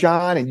running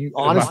moonshine. And you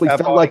honestly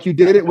felt like you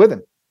did it with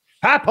him.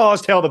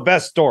 Papas tell the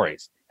best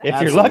stories. If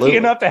Absolutely. You're lucky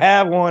enough to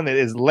have one that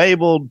is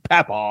labeled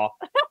Papa,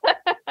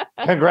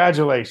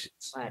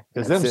 congratulations.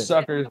 Because them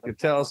suckers could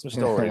tell some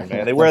stories,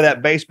 man. They wear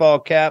that baseball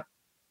cap,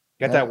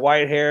 got that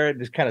white hair, it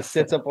just kind of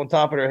sits up on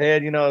top of their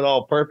head, it's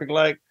all perfect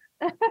like.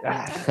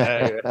 That's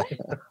so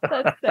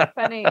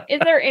funny.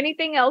 Is there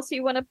anything else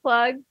you want to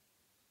plug?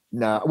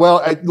 No.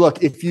 Well,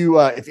 look,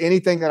 if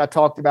anything that I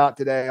talked about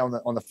today on the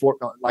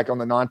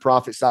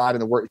nonprofit side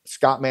and the work,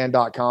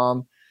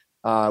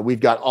 scottmann.com,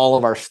 we've got all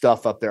of our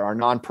stuff up there, our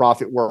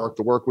nonprofit work,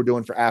 the work we're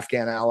doing for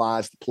Afghan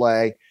allies to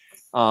play.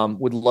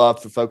 Would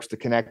love for folks to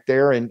connect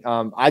there. And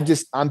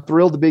I'm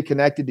thrilled to be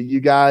connected to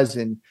you guys.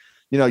 And,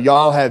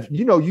 y'all have,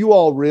 you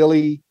all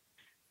really,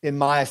 in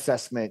my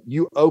assessment,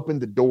 you opened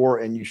the door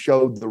and you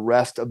showed the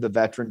rest of the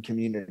veteran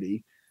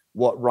community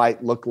what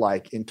right looked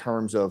like in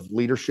terms of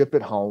leadership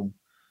at home,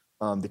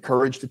 the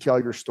courage to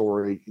tell your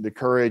story, the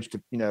courage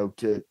to,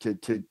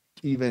 to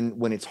even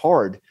when it's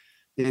hard,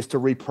 is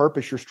to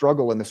repurpose your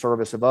struggle in the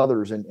service of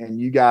others. And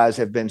you guys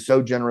have been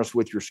so generous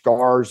with your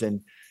scars and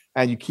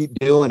you keep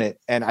doing it.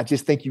 And I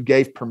just think you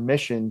gave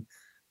permission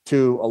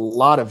to a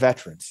lot of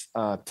veterans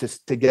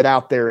to get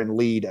out there and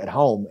lead at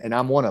home. And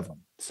I'm one of them.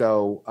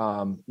 So,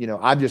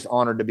 I'm just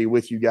honored to be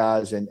with you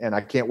guys and I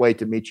can't wait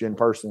to meet you in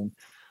person,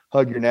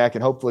 hug your neck,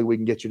 and hopefully we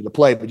can get you to the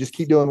play, but just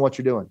keep doing what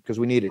you're doing because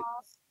we need it.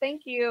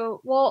 Thank you.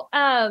 Well,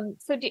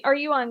 so are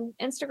you on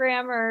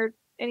Instagram or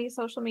any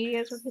social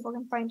medias where people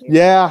can find you?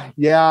 Yeah.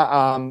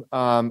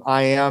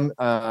 I am.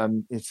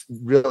 It's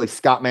really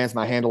Scott Mann's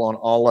my handle on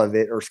all of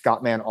it, or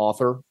Scott Mann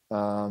author.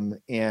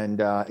 Again,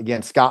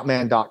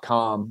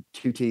 scottmann.com,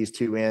 2 T's,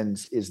 2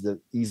 N's is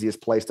the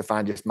easiest place to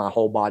find just my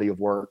whole body of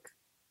work.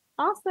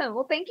 Awesome.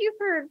 Well, thank you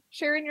for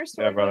sharing your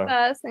story with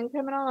us and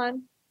coming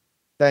on.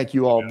 Thank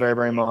you all very,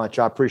 very much.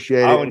 I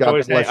appreciate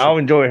it. I'll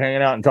enjoy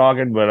hanging out and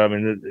talking, but I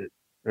mean,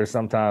 there's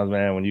sometimes,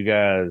 man, when you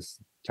guys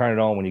turn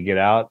it on when you get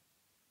out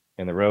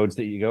and the roads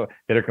that you go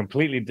that are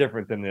completely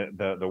different than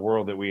the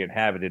world that we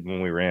inhabited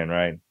when we were in,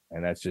 right?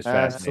 And that's just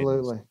fascinating.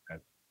 Absolutely.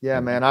 Yeah,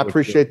 man. I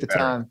appreciate the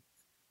time.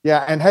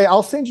 Yeah. And hey,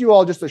 I'll send you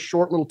all just a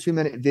short little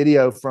 2-minute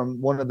video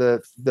from one of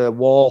the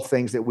wall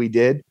things that we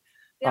did.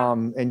 Yeah.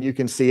 And you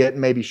can see it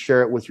and maybe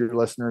share it with your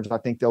listeners. I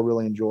think they'll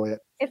really enjoy it.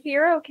 If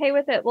you're okay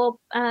with it, we'll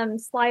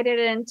slide it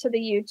into the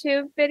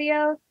YouTube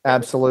video.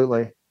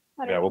 Absolutely.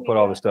 Yeah, we'll put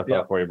all this stuff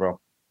up for you, bro.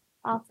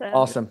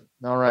 Awesome.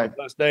 All right.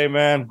 Blessed day,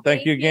 man.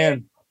 Thank you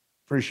again.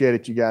 Appreciate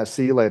it, you guys.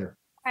 See you later.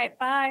 All right.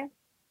 Bye.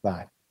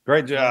 Bye.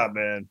 Great job,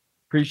 man.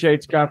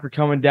 Appreciate Scott for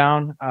coming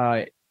down.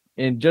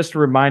 And just a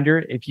reminder,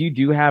 if you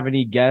do have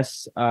any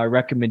guest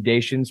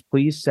recommendations,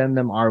 please send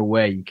them our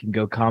way. You can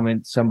go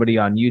comment somebody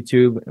on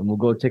YouTube and we'll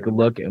go take a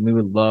look, and we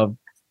would love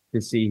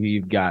to see who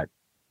you've got.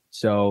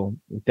 So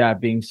with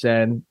that being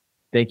said,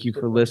 thank you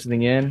for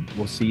listening in.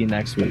 We'll see you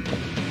next week.